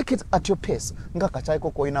 Take it at your pace. Nga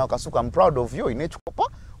kachaiko koina akasuka, I'm proud of you. Ine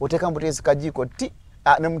chikopo oteka mbutezi kajiko ti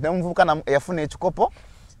namuvuka yafune chikopo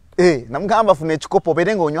namugamba fune chikopo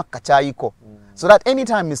berenga onywa kachaiko. So that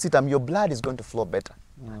anytime you sit your blood is going to flow better.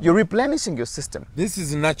 You're replenishing your system. This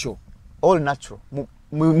is natural. All natural.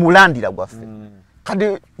 Mulandira gwafe.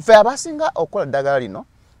 Kadi fe abasinga okola ddagala lino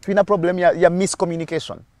tulina problem ya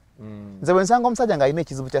miscommunication. Nze bwensanga omusajja nga alina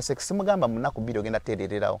ekizibu kya sex simugamba munaku bbiri ogenda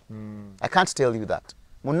teerererawo. I can't tell you that.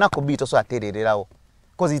 Munaku bbiri tosobola teerererawo.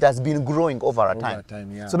 Because it has been growing over a time.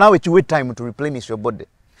 Yeah. So now you wait time to replenish your body.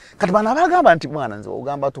 Kati bana bagamba nti mwana nze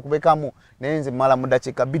ogamba tukubekamu naye nze mala mu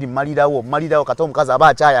dakiika bbiri malirawo kati omukazi aba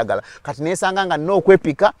akyayagala kati neesanga nga nina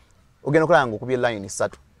okwepika ogenda okulaba nga okubye line 3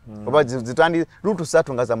 oba zitandi ruutu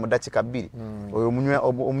 3 nga za mu dakiika bbiri oyo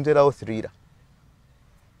omuterawo 3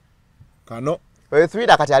 kano oyo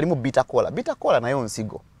 3 kati alimu bitter cola nayo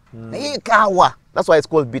nsigo naye kaawa. That's why it's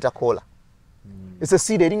called bitter cola. It's a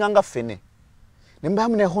seed eringa nga ffene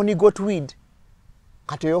nembamu ne honey goat weed.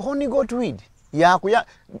 Kati oyo honey goat weed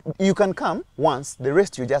you can come once, the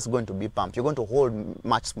rest you're just going to be pumped. You're going to hold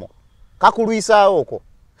much more. Kakulwisa oko.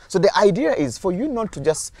 So the idea is for you not to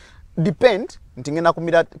just depend ntingena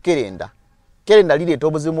kumira kerenda. Kerenda lili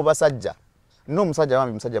etobuzibu mu basajja. No musajja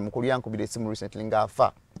wambi musajja mukulu yankubira esimu recently nga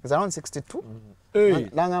afa. It's around 62.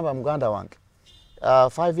 Nangamba muganda wange.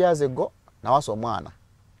 5 years ago nawasa omwana.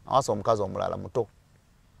 Nawasa omukazi omulala muto.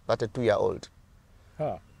 32-year-old.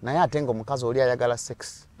 Naye ate nga omukazi oli ayagala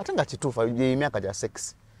sex. Ate nga kituufu emyaka gya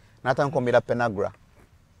sex. N'atandika omira penagra.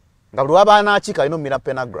 Nga buli waba anakiika alina omira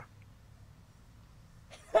penagra.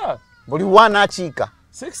 Buli wanakiika.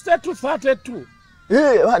 60 to 32.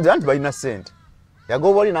 Anti balina ssente.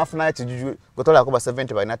 Yagoba oli n'afunayo ekijuju gotolaako ba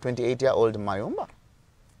 70 balina 28-year-old mayumba.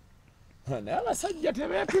 Naye abasajja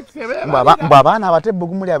bw'abaana abato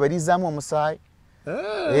ebbugu muli aberizaamu omusaayi.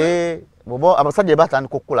 Bobo abasajja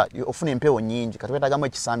batandika okukula ofuna empewo nyingi kati wetagamu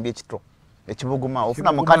ekisambi ekito ekibuguma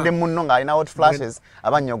ofuna mukadde munno nga alina hot flashes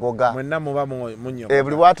abanyogoga mwenna muba munyo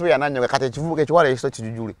buli watu yananyoga kati ekivubuka ekiwala ekito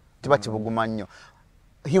kijujule kiba kibuguma nnyo.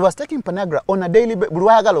 He was taking penagra on a daily basis. Buli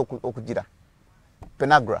wayagala okugira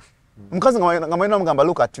penagra mukazi nga mwena omugamba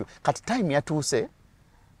look at you kati time yatuuse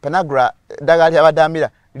penagra ddagala lyabadambira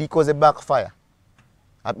likoze backfire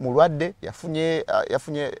mulwadde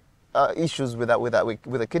yafunye issues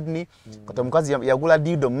with the kidney. Kati omukazi yagula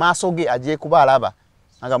dido maaso ge agiye kuba alaba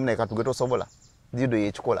anga muneka tugeto sobola dido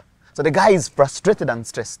yekikola. So the guy is frustrated and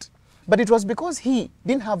stressed, but it was because he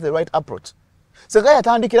didn't have the right approach. So guy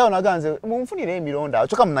atandikirawo naganze mumfunire emirondo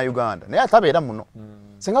achoka mu Uganda naye atabeera muno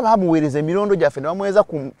senga bamuweereza emirondo gyaffe ne bamweza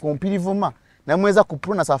ku mpirivuma ne bamweza ku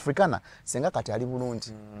prunus africana senga kati ali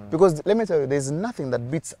bulungi. Because let me tell you, there is nothing that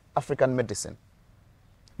beats African medicine.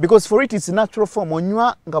 Because for it, it's natural form.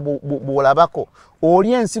 Onywa nga bolabako.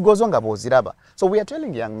 Oli ensigo zo nga boziraba. So we are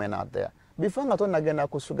telling young men out there, before nga tonagenda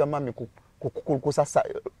kusuga mami kusasa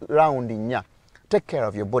round nya, take care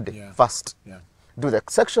of your body first. Do the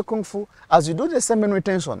sexual kung fu. As you do the semen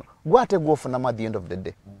retention, go for nama at the end of the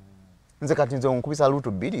day. Nze kati nze onkubisa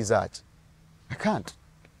lutu bidi zachi. I can't.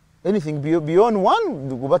 Anything beyond one,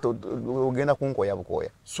 ugenda kunkoya bukoya.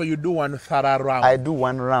 So you do one thorough round? I do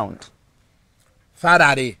one round.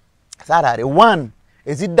 Third one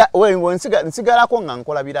is it that way when nsigala ko nga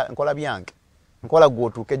nkola byange nkola go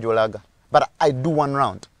to kejolaga, but I do one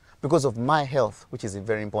round. because of my health, which is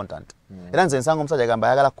very important. Era nze nsanga omusajja agamba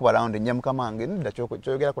ayagala kuba round nnyo mukamange nda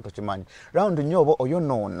kyogerako tokimanyi. Round nnyo oba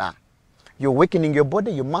oyonoona. You're weakening your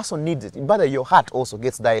body, your muscle needs it. But your heart also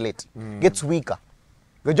gets dilated, gets weaker.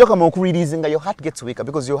 Your heart gets weaker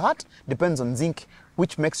because your heart depends on zinc,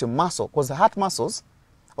 which makes your muscle, because the heart muscles,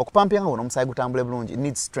 it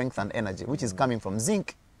needs strength and energy, which is coming from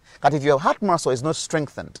zinc. But if your heart muscle is not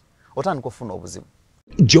strengthened,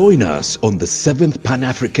 join us on the 7th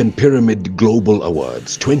Pan-African Pyramid Global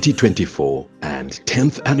Awards 2024 and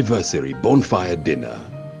 10th Anniversary Bonfire Dinner,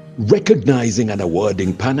 recognizing and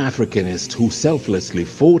awarding Pan-Africanists who selflessly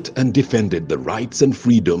fought and defended the rights and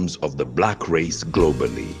freedoms of the black race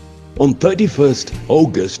globally. On 31st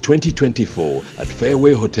August 2024 at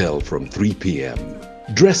Fairway Hotel from 3 p.m.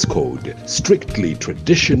 Dress code, strictly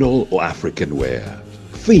traditional or African wear.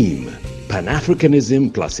 Theme,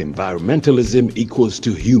 Pan-Africanism plus environmentalism equals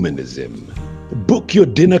to humanism. Book your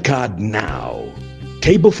dinner card now.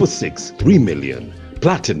 Table for 6, 3 million.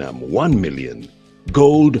 Platinum, 1 million.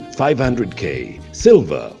 Gold, 500K.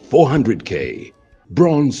 Silver, 400K.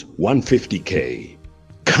 Bronze, 150K.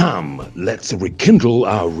 Come, let's rekindle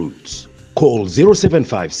our roots. Call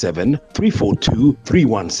 0757 342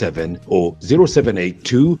 317 or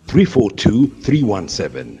 0782 342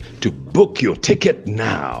 317 to book your ticket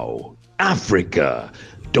now. Africa,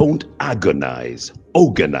 don't agonize,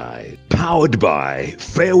 organize. Powered by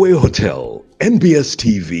Fairway Hotel, NBS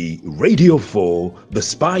TV, Radio 4, The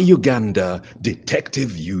Spy Uganda,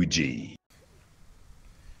 Detective UG.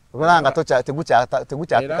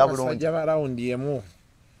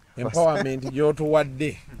 Empowerment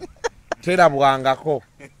gyotuwadde terabwangako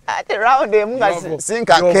ate round emunga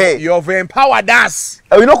sinka K. You've empowered us.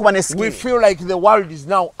 We feel like the world is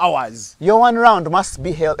now ours. Your one round must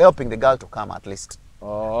be helping the girl to come at least.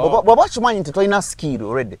 But what you mind to toina skill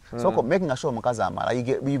already. So making a show mukaza amara you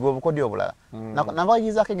go kodi obula. Nava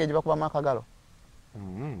yiza engage bakuba makagalo.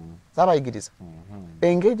 Saba igitiza.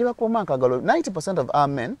 Engage bakuba makagalo. 90% of our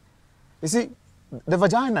men, you see, the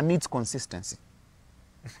vagina needs consistency.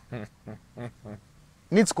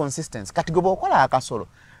 Needs consistency. Kati gobo okola akasolo.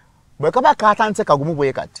 Bwe kaba katanse kagumu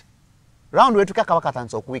bwe kati. Round wetu kaba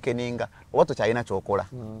katanse okuwekeninga obato kyalina kyokola.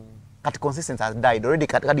 Kati consistency has died already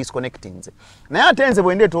kati disconnecting. Naye atenze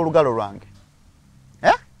bwe ndeeta olugalo lwange.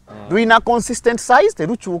 Duina consistent size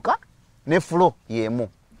terukyuka ne flow yemu.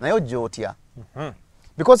 Naye ojjotya.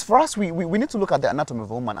 Because for us, we need to look at the anatomy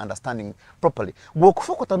of a woman, understanding properly.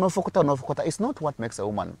 Wokufokota, it's not what makes a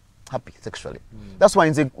woman happy sexually. That's why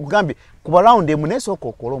in the Ugambi, kubaround the muneso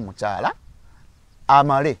kokoro muchala,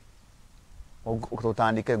 amale,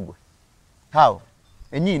 okutandike. How?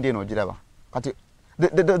 Enyi inde no jiraba. Kati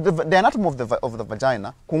the anatomy of the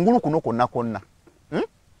vagina, kungulu kunoko nakona,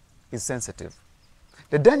 is sensitive.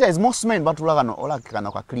 The danger is most men batulagano ola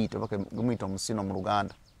kikana kwa klito bake gumito musino mu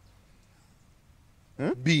Uganda.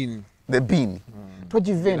 Bean. The bean.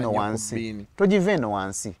 Tojiveno wansi. Tojiveno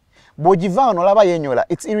wansi. Bojivano laba yenyola,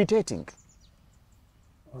 it's irritating.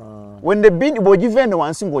 When the bean bojiveno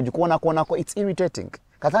wansi ngojikuona kona ko, it's irritating.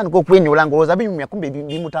 Katani ko kwenyola ngoza bimu yakumbe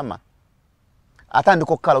bimutama. Atandi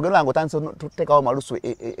ko kalo gelo ngo tanso tuteka wa malusu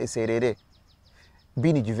eserere.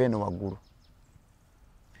 Bini jiveno waguru.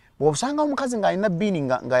 Bobusanga omukazi nga ina bini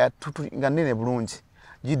nga ya tutu nga nene bulungi.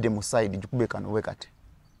 Jide mu side jikubekano wekate.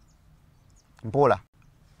 Mpola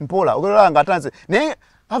ogola nga tanze ne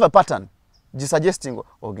have a pattern suggesting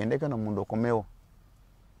ogendeke no mundu okomeo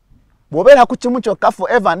bobera ku kimu kyokka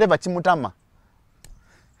forever and ever kimutama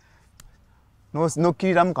no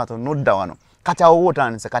kirira mukato no dda wano kati awo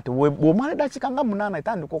wotanse kati bwomala dakika nga munana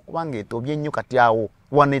itandika okubanga etobye nnyo kati awo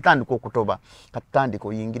wano itandika okutoba kati tandika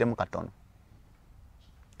oyingire mu katono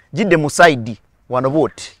jidde mu side wano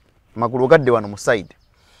boti magulu gadde wano mu side.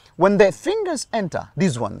 When the fingers enter,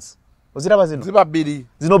 these ones oziraba zino ziba biri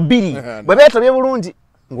zino biri bwe tobye bulungi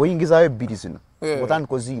ngoyingizayo biri zino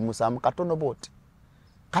otandika oziyimusa mu katono boti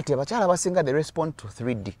kati abakyala basinga they respond to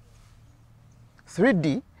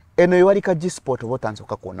 3D eno yewalika G-spot obotanze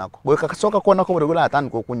okakonako bwe kasoka konako bwe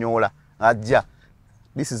atandika okunyola ajja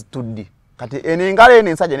this is 2D kati eno engalo eno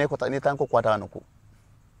ensajja netandika okukwata wano ku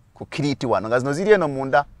kiriti wano nga zino ziri eno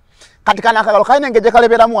munda kati kana akagalo kalina engeje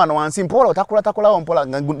kaleberamu wano wansi mpola otakulawo mpola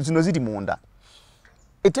zino ziri munda.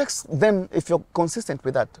 It takes them, if you're consistent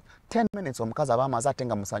with that, 10 minutes omukazi abama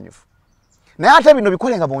azatenga musanyufu. Naye ate bino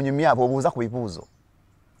bikole nga bonyumya bobuuza ku bibuuzo.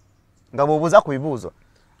 Nga bobuuza ku bibuuzo.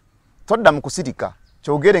 Todda mu kusirika,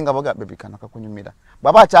 kyogere nga boga bebikana kakunyumira.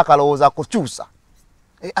 Baba kyakalowooza kukyusa.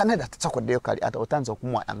 Another tsakoddeyo kali ate otanze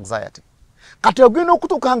okumwa anxiety. Kati ogenda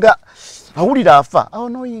okutuuka nga awulira afa, awo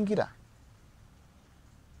n'oyingira.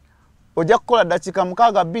 Ojja kukola dakika 6,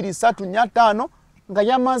 2, 3, 4, 5, nga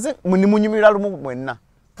yamaze munyumira lumu mwenna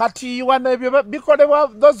kati wanebyo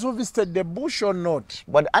bikolebwa those who visited the bush or not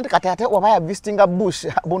but anti kati ate wabaya visiting a bush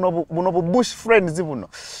buno bush friends buno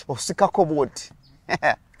osikako bwoti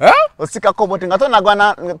osikako bwoti nga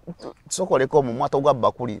tonagwana sokoleko mu mwato gwa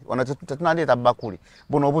bakuli ona tetunaleeta bakuli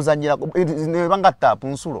buno obuzanyira ne banga tapu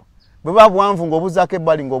nsulo bwe babwanvu ng'obuzaako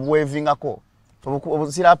ebbali ng'obwevingako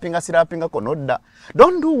sirapingako nodda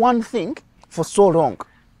don't do one thing for so long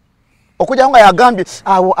okujja nga yagambye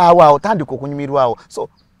awo tandika okunyumirwawo so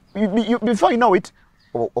before you know it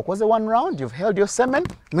okoze one round you've held your semen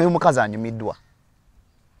naye omukazi anyumiddwa.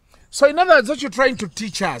 So in other words, what you're trying to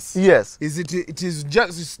teach us yes is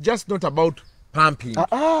it's just not about pumping.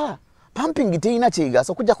 Pumping itina chiga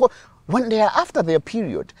so kujja ko when they are after their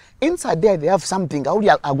period inside there they have something awuli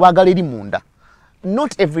agwagala eri munda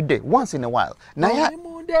not every day once in a while naye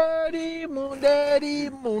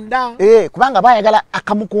munda kubanga bayagala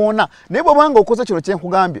akamukoona naye bwanga okoze kino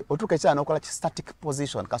kyenkugambye otuuka ekyala n'okola ki static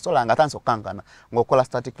position kasola nga tanso kankana ng'okola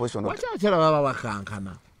static position wakyala baba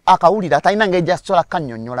bakankana akawulira atalina ng'ejja sola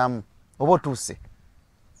kannyonnyolamu oba otuuse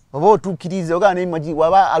oba otuukirize ogaa n'emaji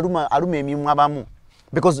waba aluma emimwa abamu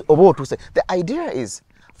because oba otuuse the idea is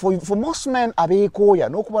for most men abeekooya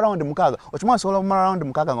n'okuba round mukaaga okimanyi osobola okumala round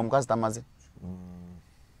mukaaga ng'omukazi tamaze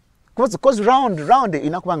because round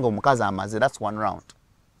inakubanga omukazi amaze that's one round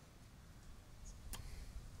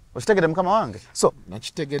okitegedde mukama wange so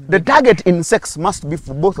the target in sex must be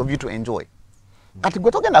for both of you to enjoy kati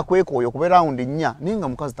gwe togenda kwekooya okuba round nnya ninga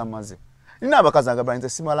mukazi tamaze nina abakazi agamba nze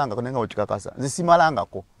simalangako naye nga bwekikakasa nze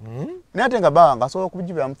simalangako naye ate nga bawanga asobola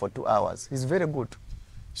okubigibiramu for 2 hours he's very good.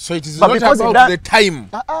 So it is but not about the time.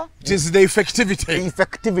 It is the effectivity. The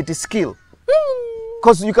effectivity skill.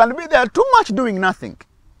 Because you can be there too much doing nothing.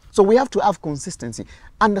 So we have to have consistency.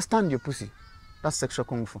 Understand your pussy. That's sexual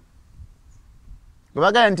kung fu.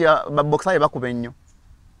 Gwaga nti baboksa bakuba ennyo.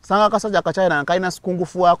 Sanga kasajja kachayina kaina kung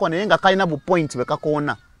fu wako naye nga kaina bu point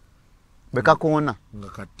bekakoona.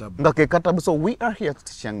 Nga kekatabu. So we are here to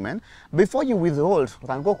teach young men. Before you withhold,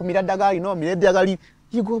 utango kumira dagali no mire dagali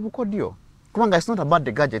you go bukodio. Kumanga, it's not about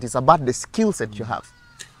the gadget, it's about the skill set you have.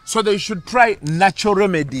 So they should try natural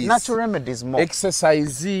remedies. Natural remedies more.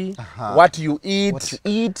 Exercise, what you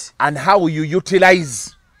eat, and how you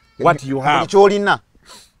utilize what you have.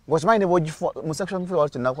 What's my name? Mu section for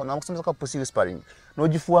what na kusema ka pussy whispering. No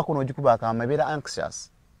jifuwa ko no jikuba ka mabera anxious.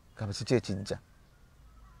 Ka bichiche kijja.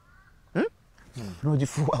 No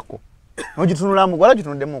jifuwa ko. No jitunula mu wala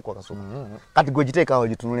jitunde mu ko kasoma. Kati go jiteka ho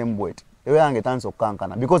jitunule mbwete. Ewe yange tanso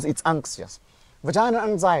kankana because it's anxious. Vaginal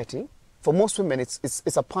anxiety for most women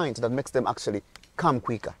it's a point that makes them actually come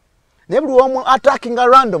quicker. Everyone attacking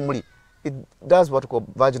her randomly. It does what we call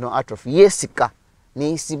vaginal atrophy. Yesika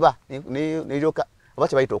ne isiba ne joka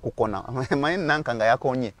abache bayita okukona. Manye nankanga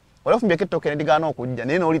yakonye. Walafumbye kitoke ndigana okujja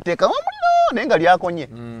ne oliteka ne ngali yakonye.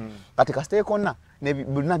 Kati kaste kona ne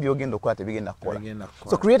bulina byogenda okwate bigenda kola.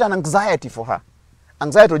 So create an anxiety for her.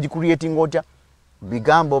 Anxiety oji creating otya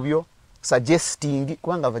bigambo byo suggesting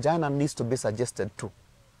kubanga vagina needs to be suggested too.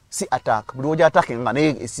 See attack. Buli oja attacking nga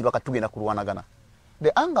ne esiba katugenda kulwanagana.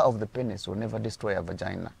 The anger of the penis will never destroy a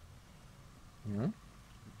vagina.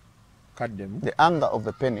 The anger of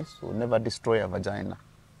the penis will never destroy a vagina.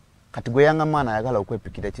 Kati gwe yanga mwana ayagala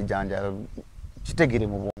okwepikira ekijanja kitegere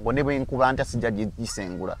mu bwongo ne bwe nkuba nti asijja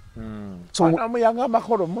gisengula. So amuyanga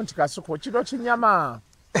makolo munti kasuko kiro kinyama.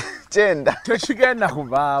 Chenda. Tekigenda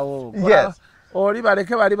kubaawo. Yes. Oli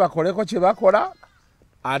baleke bali bakoleko kye bakola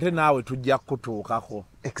ate naawe tujja kutuukako.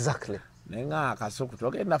 Exactly. Nenga akasuku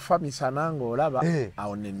togenda famisa nange olaba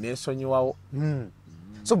awo neneesonyiwawo.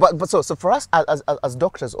 So for us as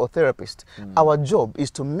doctors or therapists, our job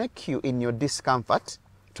is to make you in your discomfort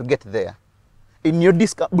to get there. In your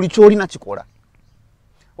buli kyolina kikola.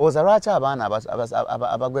 Oza lwaki abaana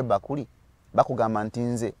abagwe bakuli bakugamba nti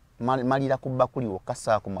nze malira ku bakuli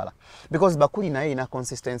okasa kumala because bakuli naye ina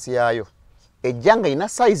consistency yayo. Ejjanga ina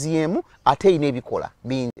size yemu ate ina ebikola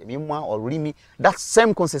bingi bimwa olulimi that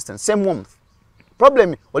same consistency same warmth.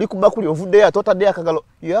 Problem oli ku bakuli ovudde atotadde akagalo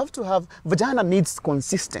you have to have vagina needs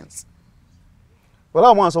consistency.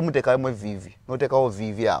 Wala mwanso omuteka mu vivi notekawo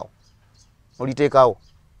vivi awo olitekawo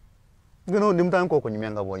ngeno ndi mutanko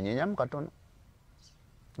okunyumyanga bwo nyenya mukatono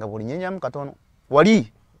nga bwo nyenya mukatono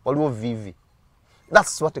waliwo vivi.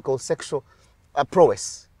 That's what they call sexual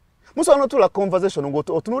prowess. Muso no tula conversation ngo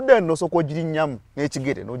otunudde no soko giri nyamu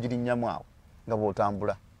n'ekigere no giri nyamu awo nga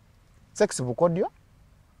bwotambula. Sex bukodyo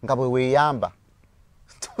nga bwe weyamba.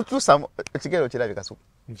 Tusa ekigere okirabye kasuku.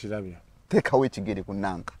 Nkirabye. Tekawo ekigere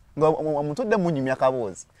kunanka. Nga omutudde munyumya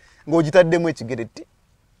kaboozi. Ng'ogitaddemu ekigere ti.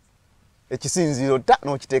 Ekisinziro ta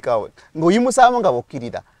n'okiteekawo. Ng'oyimusaamu nga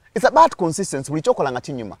bokkirira. It's about consistency. Buli chokola nga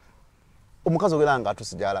kinyuma. Omukazi ogera nga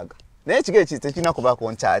tusijalaga. Naye kige kiti kina kuba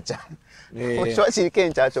ko nchacha. Osho kirike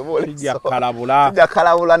nchacho bole. Sija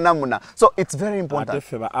kalabula namuna. So it's very important.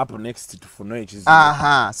 Atefeba up next to funo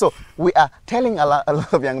ekizibu. So we are telling a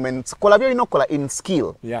lot of young men kola byo inokola in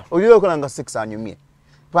skill. Yeah. Oyo kola nga 6 anyumie.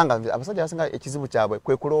 Panga abasajja basinga ekizibu kyabwe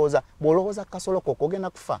kwe kulowooza bolowooza kasolo koko ogenda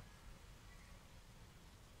kufa.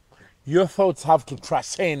 Your thoughts have to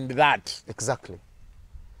transcend that. Exactly.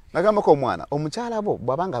 Nagamba ko mwana omukyala bo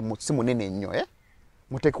bwabanga si munene nnyo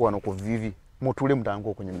muteeke wano ku vivi mutule mutango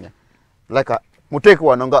okunyumya like muteeke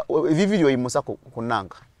wano nga vivi lyo imusa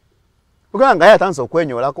kunanga uganga ya tanso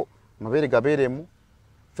kwenyolako mabere gaberemu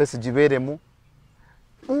face giberemu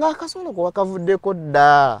nga akasolo ko wakavuddeko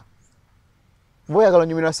dda boya galo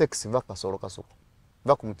nyumira sex vakasolo kasoko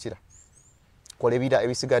vakumukira kolebira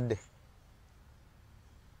ebisigadde.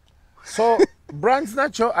 So Bryan's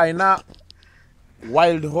natural aina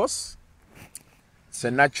wild horse. It's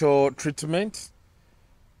a natural treatment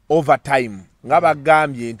over time. Ngaba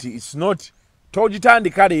gambye nti it's not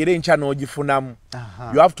togitandika leero enkya n'ogifunamu.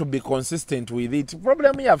 You have to be consistent with it.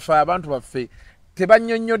 Problem yaffe abantu baffe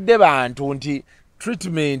tebanyonyodde bantu nti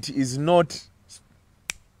treatment is not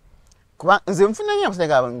kuba nze mfuna nnyo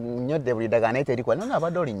akusega nyodde buli ddagala naye terikola nona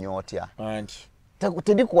abadde olinnyo otya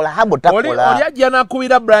terikola habo takola oli ajja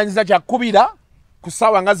nakubira Bryan's nakyakubira ku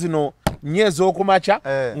ssaawa nga zino nyeezi okumakya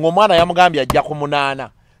ng'omwana yamugambye ajja ku 8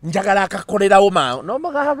 njagala akakolerawo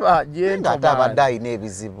nomugamba ng'ate abadde alina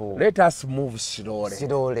ebizibu. Let us move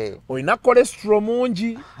slowly. Olina cholesterol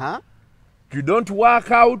mungi. You don't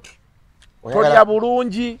work out. Tolya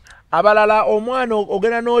bulungi. Abalala omwana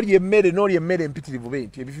ogenda n'olya emmere empitirivu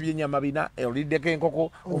benti ebifi by'ennyama bina oliddeko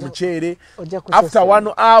enkoko omuceere after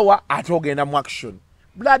 1 hour ate ogenda mu action.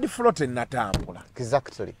 Blood flow tennatambula.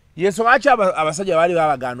 Exactly. Yeso lwaki abasajja baali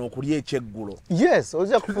babagaana okulya ekyeggulo? Yes,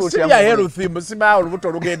 ojja kufuutira mu healthy musiba olubuto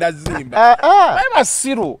olugenda zimba.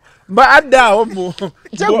 Basiru mba addaawo mu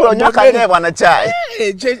kyeggulo nnyo kanyeebwa na chai.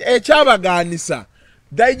 Ekyabagaanisa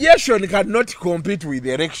digestion cannot compete with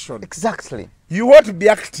erection. Exactly. You want to be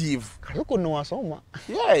active. Kalukuno wasoma.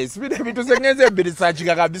 Yes, bintu sengenze research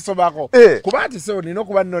kabisomako. Kuba ati so nino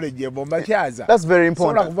kuba knowledge bomba kyaza. That's very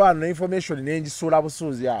important. So kuba no information nenjisula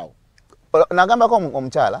busuuzi awo. Nagamba ko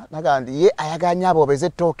omukyala nagandi ye ayaganya abo beze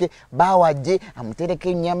toke bawaje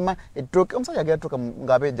amutereke nyama etoke omusajja agera toka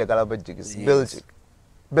ngabe jagala bajigisi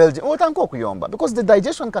Belgium otanko okuyomba because the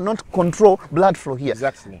digestion cannot control blood flow here.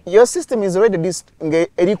 Exactly. Your system is already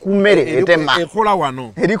eri kumere etema ekola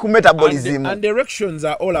wano eri ku metabolism and erections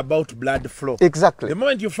are all about blood flow. Exactly. The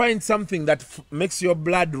moment you find something that makes your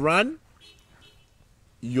blood run,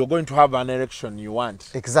 you're going to have an erection you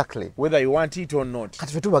want. Exactly. Whether you want it or not.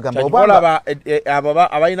 Kati bagamba obanga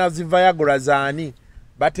abalina zi Viagra zaani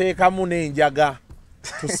bateekamu n'enjaga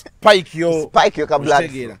to spike your blood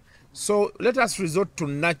flow. So let us resort to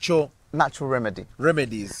natural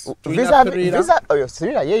remedies.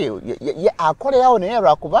 Sirira ye akolerawo naye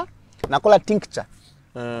lwakuba nakola tincture.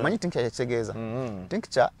 Manyi tincture yekitegeza.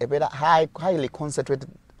 Tincture ebeera highly concentrated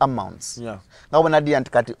amounts. Yeah. Nga bwe nadira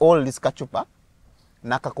nti kati all this kacupa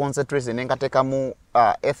naka concentration nenkateekamu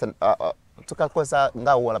tukakozesa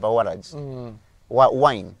nga walaba waragi.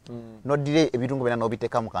 Wine nodire ebirungo bina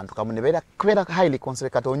nobiteka mu kantu kamu ne beera highly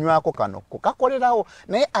concentrated onywako kano kukakolerawo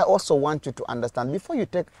naye I also want you to understand before you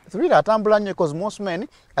take really atambula nnyo because most men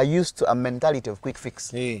are used to a mentality of quick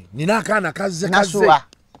fix. Nina akaana kazze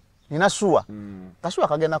ninasuwa kasuwa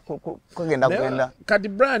kagenda kati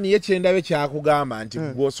Bryan yekyendabe kyakugamba nti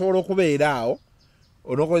gwosobola okubeera awo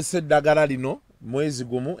onokozesa eddagala lino mwezi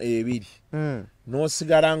gumu 2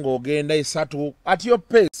 n'osigala ng'ogenda 3 at your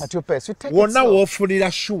pace wonna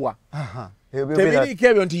woofunira shuwa tebiriiko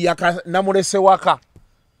ebyo nti yaka namulese waka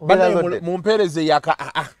mumpeereze yaka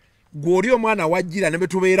gw'oli omwana wajjira ne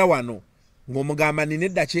betubeera wano ng'omugamba nina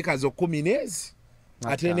eddakiika zo 10 n'ezi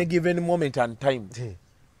ate ne given moment and time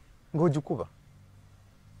ng'ogikuba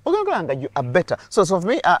ogengolanga you are better so for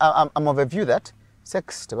me I'm of a view that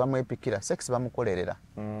sex tebamwepikira sex bamukolerera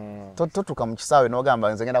totuka mu kisaawe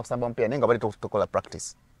n'ogamba nze ngenda kusamba omupiira naye nga bali tokola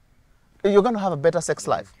practice you're going to have a better sex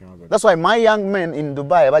life. That's why my young men in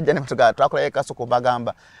Dubai bajja ne batuga twakola ekasoko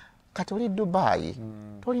bagamba kati oli Dubai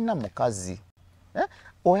tolina mukazi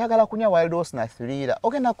oyagala kunya wild horse na thriller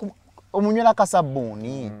ogenda omunywera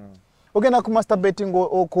kasabuni ogenda ku masturbating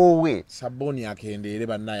okowe sabuni akendeere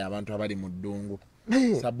bannaye abantu abali mu ddungu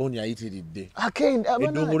sabuni ayitiridde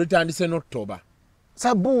eddungu litandise n'October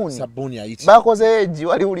sabuni ayitiridde bakoze eji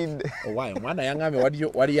wali ulidde owaye omwana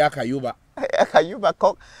yangambye wali akayuba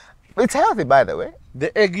it's healthy by the way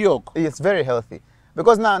the egg yolk it's very healthy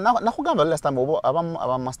because nakugamba last time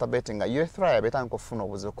aba masturbating you thrive betanga kufuna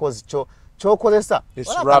obuzo cause chokozesa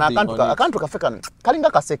akantu kafeka kalinga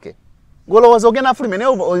kaseke ngolowoza ogena fulime ne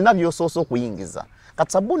olina byososo kuyingiza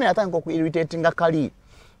katsabune atanga ku irritating kali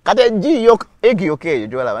kate giyo egiokeyo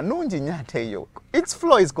jolaba nungi nyate yo its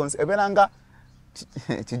flow is ebelanga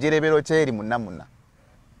kijerebero cheri munamuna.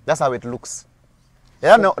 That's how it looks.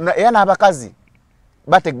 Era n'abakazi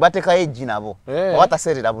bateka eji nabo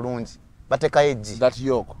wataserera bulungi bateka eji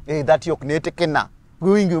that yoke netekena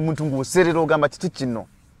gwingi omuntu nguserera ogamba kiti kino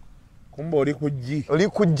kumba oli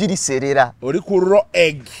kujiri serera oli ku raw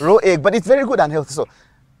egg but it's very good and healthy. So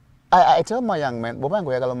I tell my young men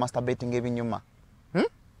bobango yagala masturbating ebinyuma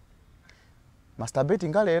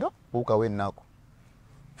masturbating leero buka wenako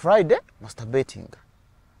Friday masturbating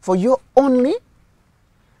for your only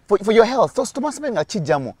for your health. So to masturbating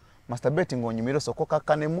achijamo masturbating onyumiro sokoka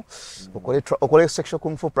kanemu okole sexual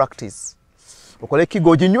kung fu practice okole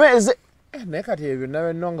kigoji nyweze nekati ebyo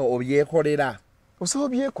nawe nonga obyekolera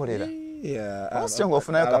osobyekolera wasyonga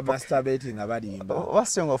ofuna ka masturbating abalimba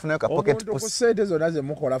wasyonga ofuna ka pocket pussy kusente zona ze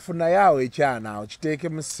mukola funa yawo ekyana okiteke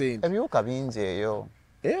mu sente ebyuka bingi eyo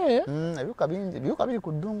ebyuka biri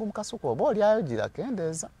ku ddungu mukasuko oba oli ayogira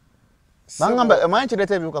kendeza bangamba manyi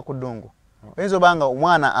kirete ebyuka ku ddungu ezo banga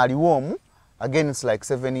omwana aliwo omu against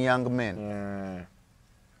like 7 young men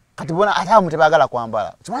kati bona ata mutebagala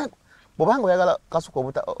kwambala bobanga oyagala kasuko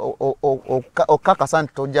obuta okakasa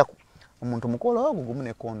nti tojja omuntu mukolo ogwo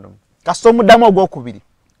gumune condom kasito mudamu ogwokubiri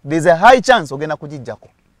there's a high chance ogenda kujijjako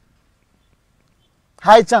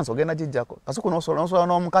kasuko nosola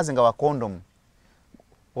n'omukazi nga wa condom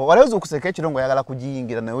waleweza okuseka ekirongo oyagala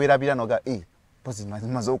kugiyingira newerabira noga pozi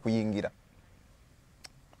maze okuyingira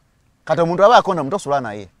kati omuntu aba condom tosola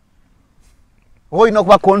naye oyina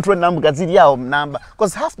okuba control number ziri awo number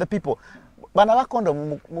because half the people bana ba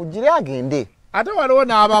condom mugire agende ate waliwo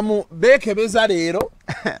n'abamu beekebeza leero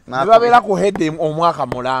ne babeera ku hedde omwaka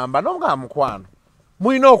mulamba n'omugamba mukwano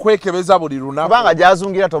mulina okwekebeza buli lunaku kubanga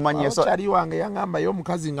gyazungira tomanye so kyali wange yangamba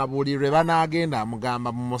y'omukazi nga buli lwe banaagenda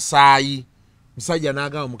amugamba mu musaayi musajja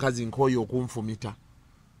n'agamba omukazi nk'oyo okunfumita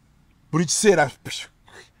buli kiseera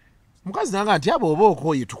mukazi nanga nti abo oba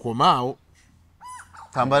okooye tukomaawo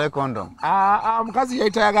tambale condom mukazi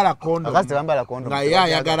yayita ayagala condom akazi tebambala condom nga ye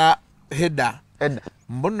ayagala hedda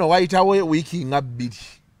mbuno wayitawo wiiki nga 2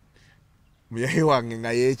 muyayi wange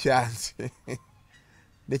nga yekyanze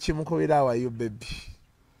nekimukubira awayo bebi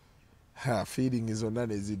feeling zonna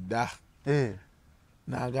nezidda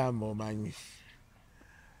n'agamba omanyi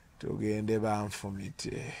tugende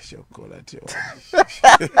banfumite kyokola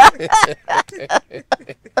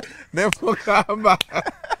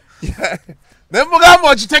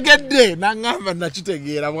nemugamba okitegedde naŋŋamba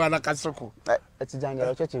nakitegeera mwana kasuku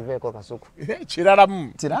ekijanjalo kyo kiveeko kasuku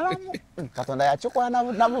kiralamu katonda yakikola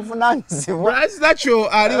nabuvunaanyizibwa nakyo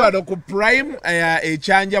ali wano ku prime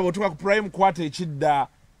ekyanja bwetuka ku prime kwata ekidda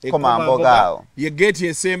komamboga ye gate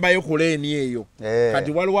esembayo ku leeni eyo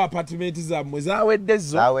kati waliwo apartment zammwe zawedde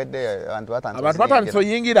zo abantu batandise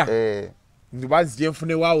oyingira ndibanzi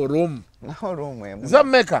gyenfune waawo room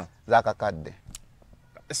zammeka zakakadde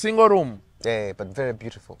single room but very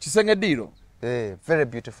beautiful kisenge diro very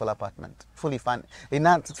beautiful apartment fully fun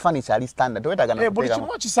ina furniture ali standard wetagana buli kimu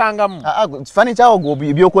kisangamu furniture awo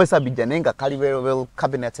byokozesa bijja naye nga kali well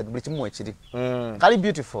cabineted buli kimu ekiri kali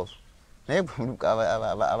beautiful naye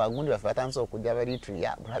abagundi baffe batandise okujja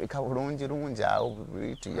baritria bulabika bulungi awo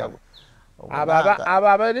baritria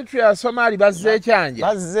abaritria Somali bazze ekyanja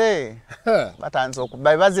bazze batandise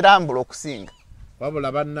bazirambula okusinga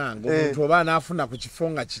wabula bannange omuntu oba anaafuna ku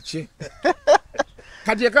kifonga kiki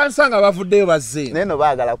kati ekansanga bavuddeyo bazze neno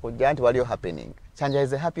baagala kujja nti waliyo happening Kyanja is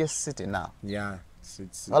the happiest city now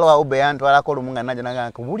waliwo ubeyantwalako olumunga najja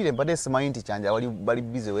nagamba kubulire mbadde simanyi nti Kyanja bali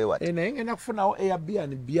busy wewati naye ngenda kufunawo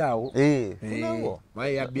Airbnb awo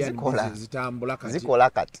Airbnb zitambula kati zikola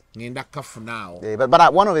kati ngenda kukafunaawo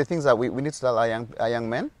but one of the things that we need to tell our young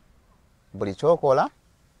men buli kyokola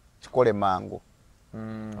kikole mangu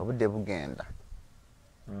obudde bugenda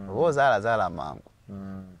oba zaala mangu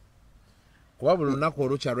kuba buli lunaku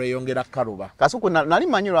olukya lweyongera kaluba kasuku nali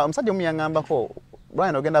manyirwa omusajja omuyangambako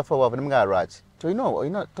Bryan ogenda forward nimugala lwaki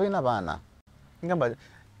tolina baana ngamba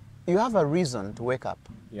you have a reason to wake up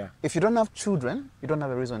if you don't have children you don't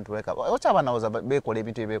have a reason to wake up ocha abaana oza bekola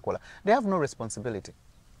ebintu ebekola they have no responsibility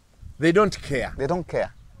they don't care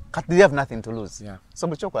kat they have nothing to lose so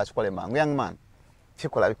buli kyokola kikole mangu young man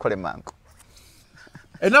kikola bikole mangu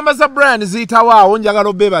enamba za Bryan ziyitawaawo njagala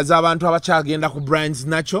obeebaza abantu abakyagenda ku Bryan's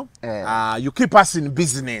Natural you keep us in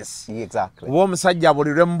business exactly oba omusajja buli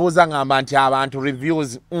lwe mubuuza ngamba nti abantu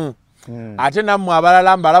reviews ate nammwe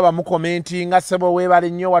abalala mbalaba mu commentinga sebo weebale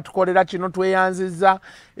nnyo watukolera kino tweyanziza.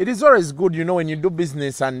 It is always good, you know, when you do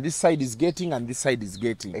business and this side is getting and this side is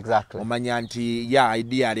getting. Exactly. Omanya nti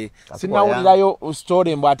ideally sinawulirayo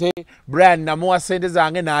story mbw ate Bryan namuwa sente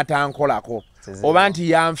zange n'atankolako oba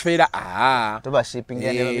nti yanfeera ate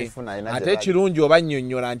ekirungi oba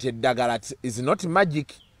nnyonnyola nti eddagala is not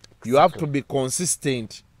magic. You have to be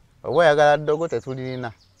consistent. Oba oyagala ddogo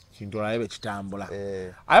tetulina kintu olabe kitambula.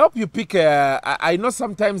 I hope you pick I know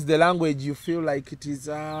sometimes the language you feel like it is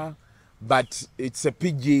but it's a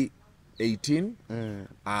PG-18.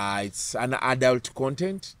 It's an adult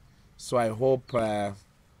content, so I hope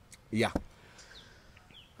yeah.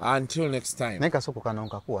 Until next time. Neka soko kano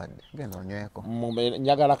nkakuwadde genda onyweko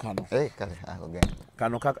njagala kano kale ako genda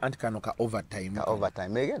kano ka overtime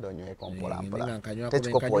genda onyweko mpola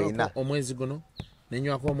tetukopo ina omwezi guno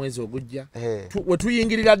nenywako omwezi ogujja we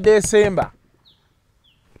tuyingirira December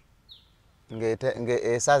nge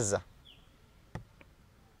esaza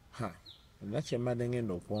nakyemmadde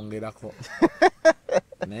ngenda okwongerako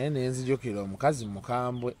naye nenzijukira omukazi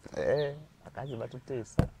mukambwe akazi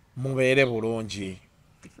batuteesa mubeere bulungi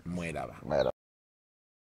mweraba.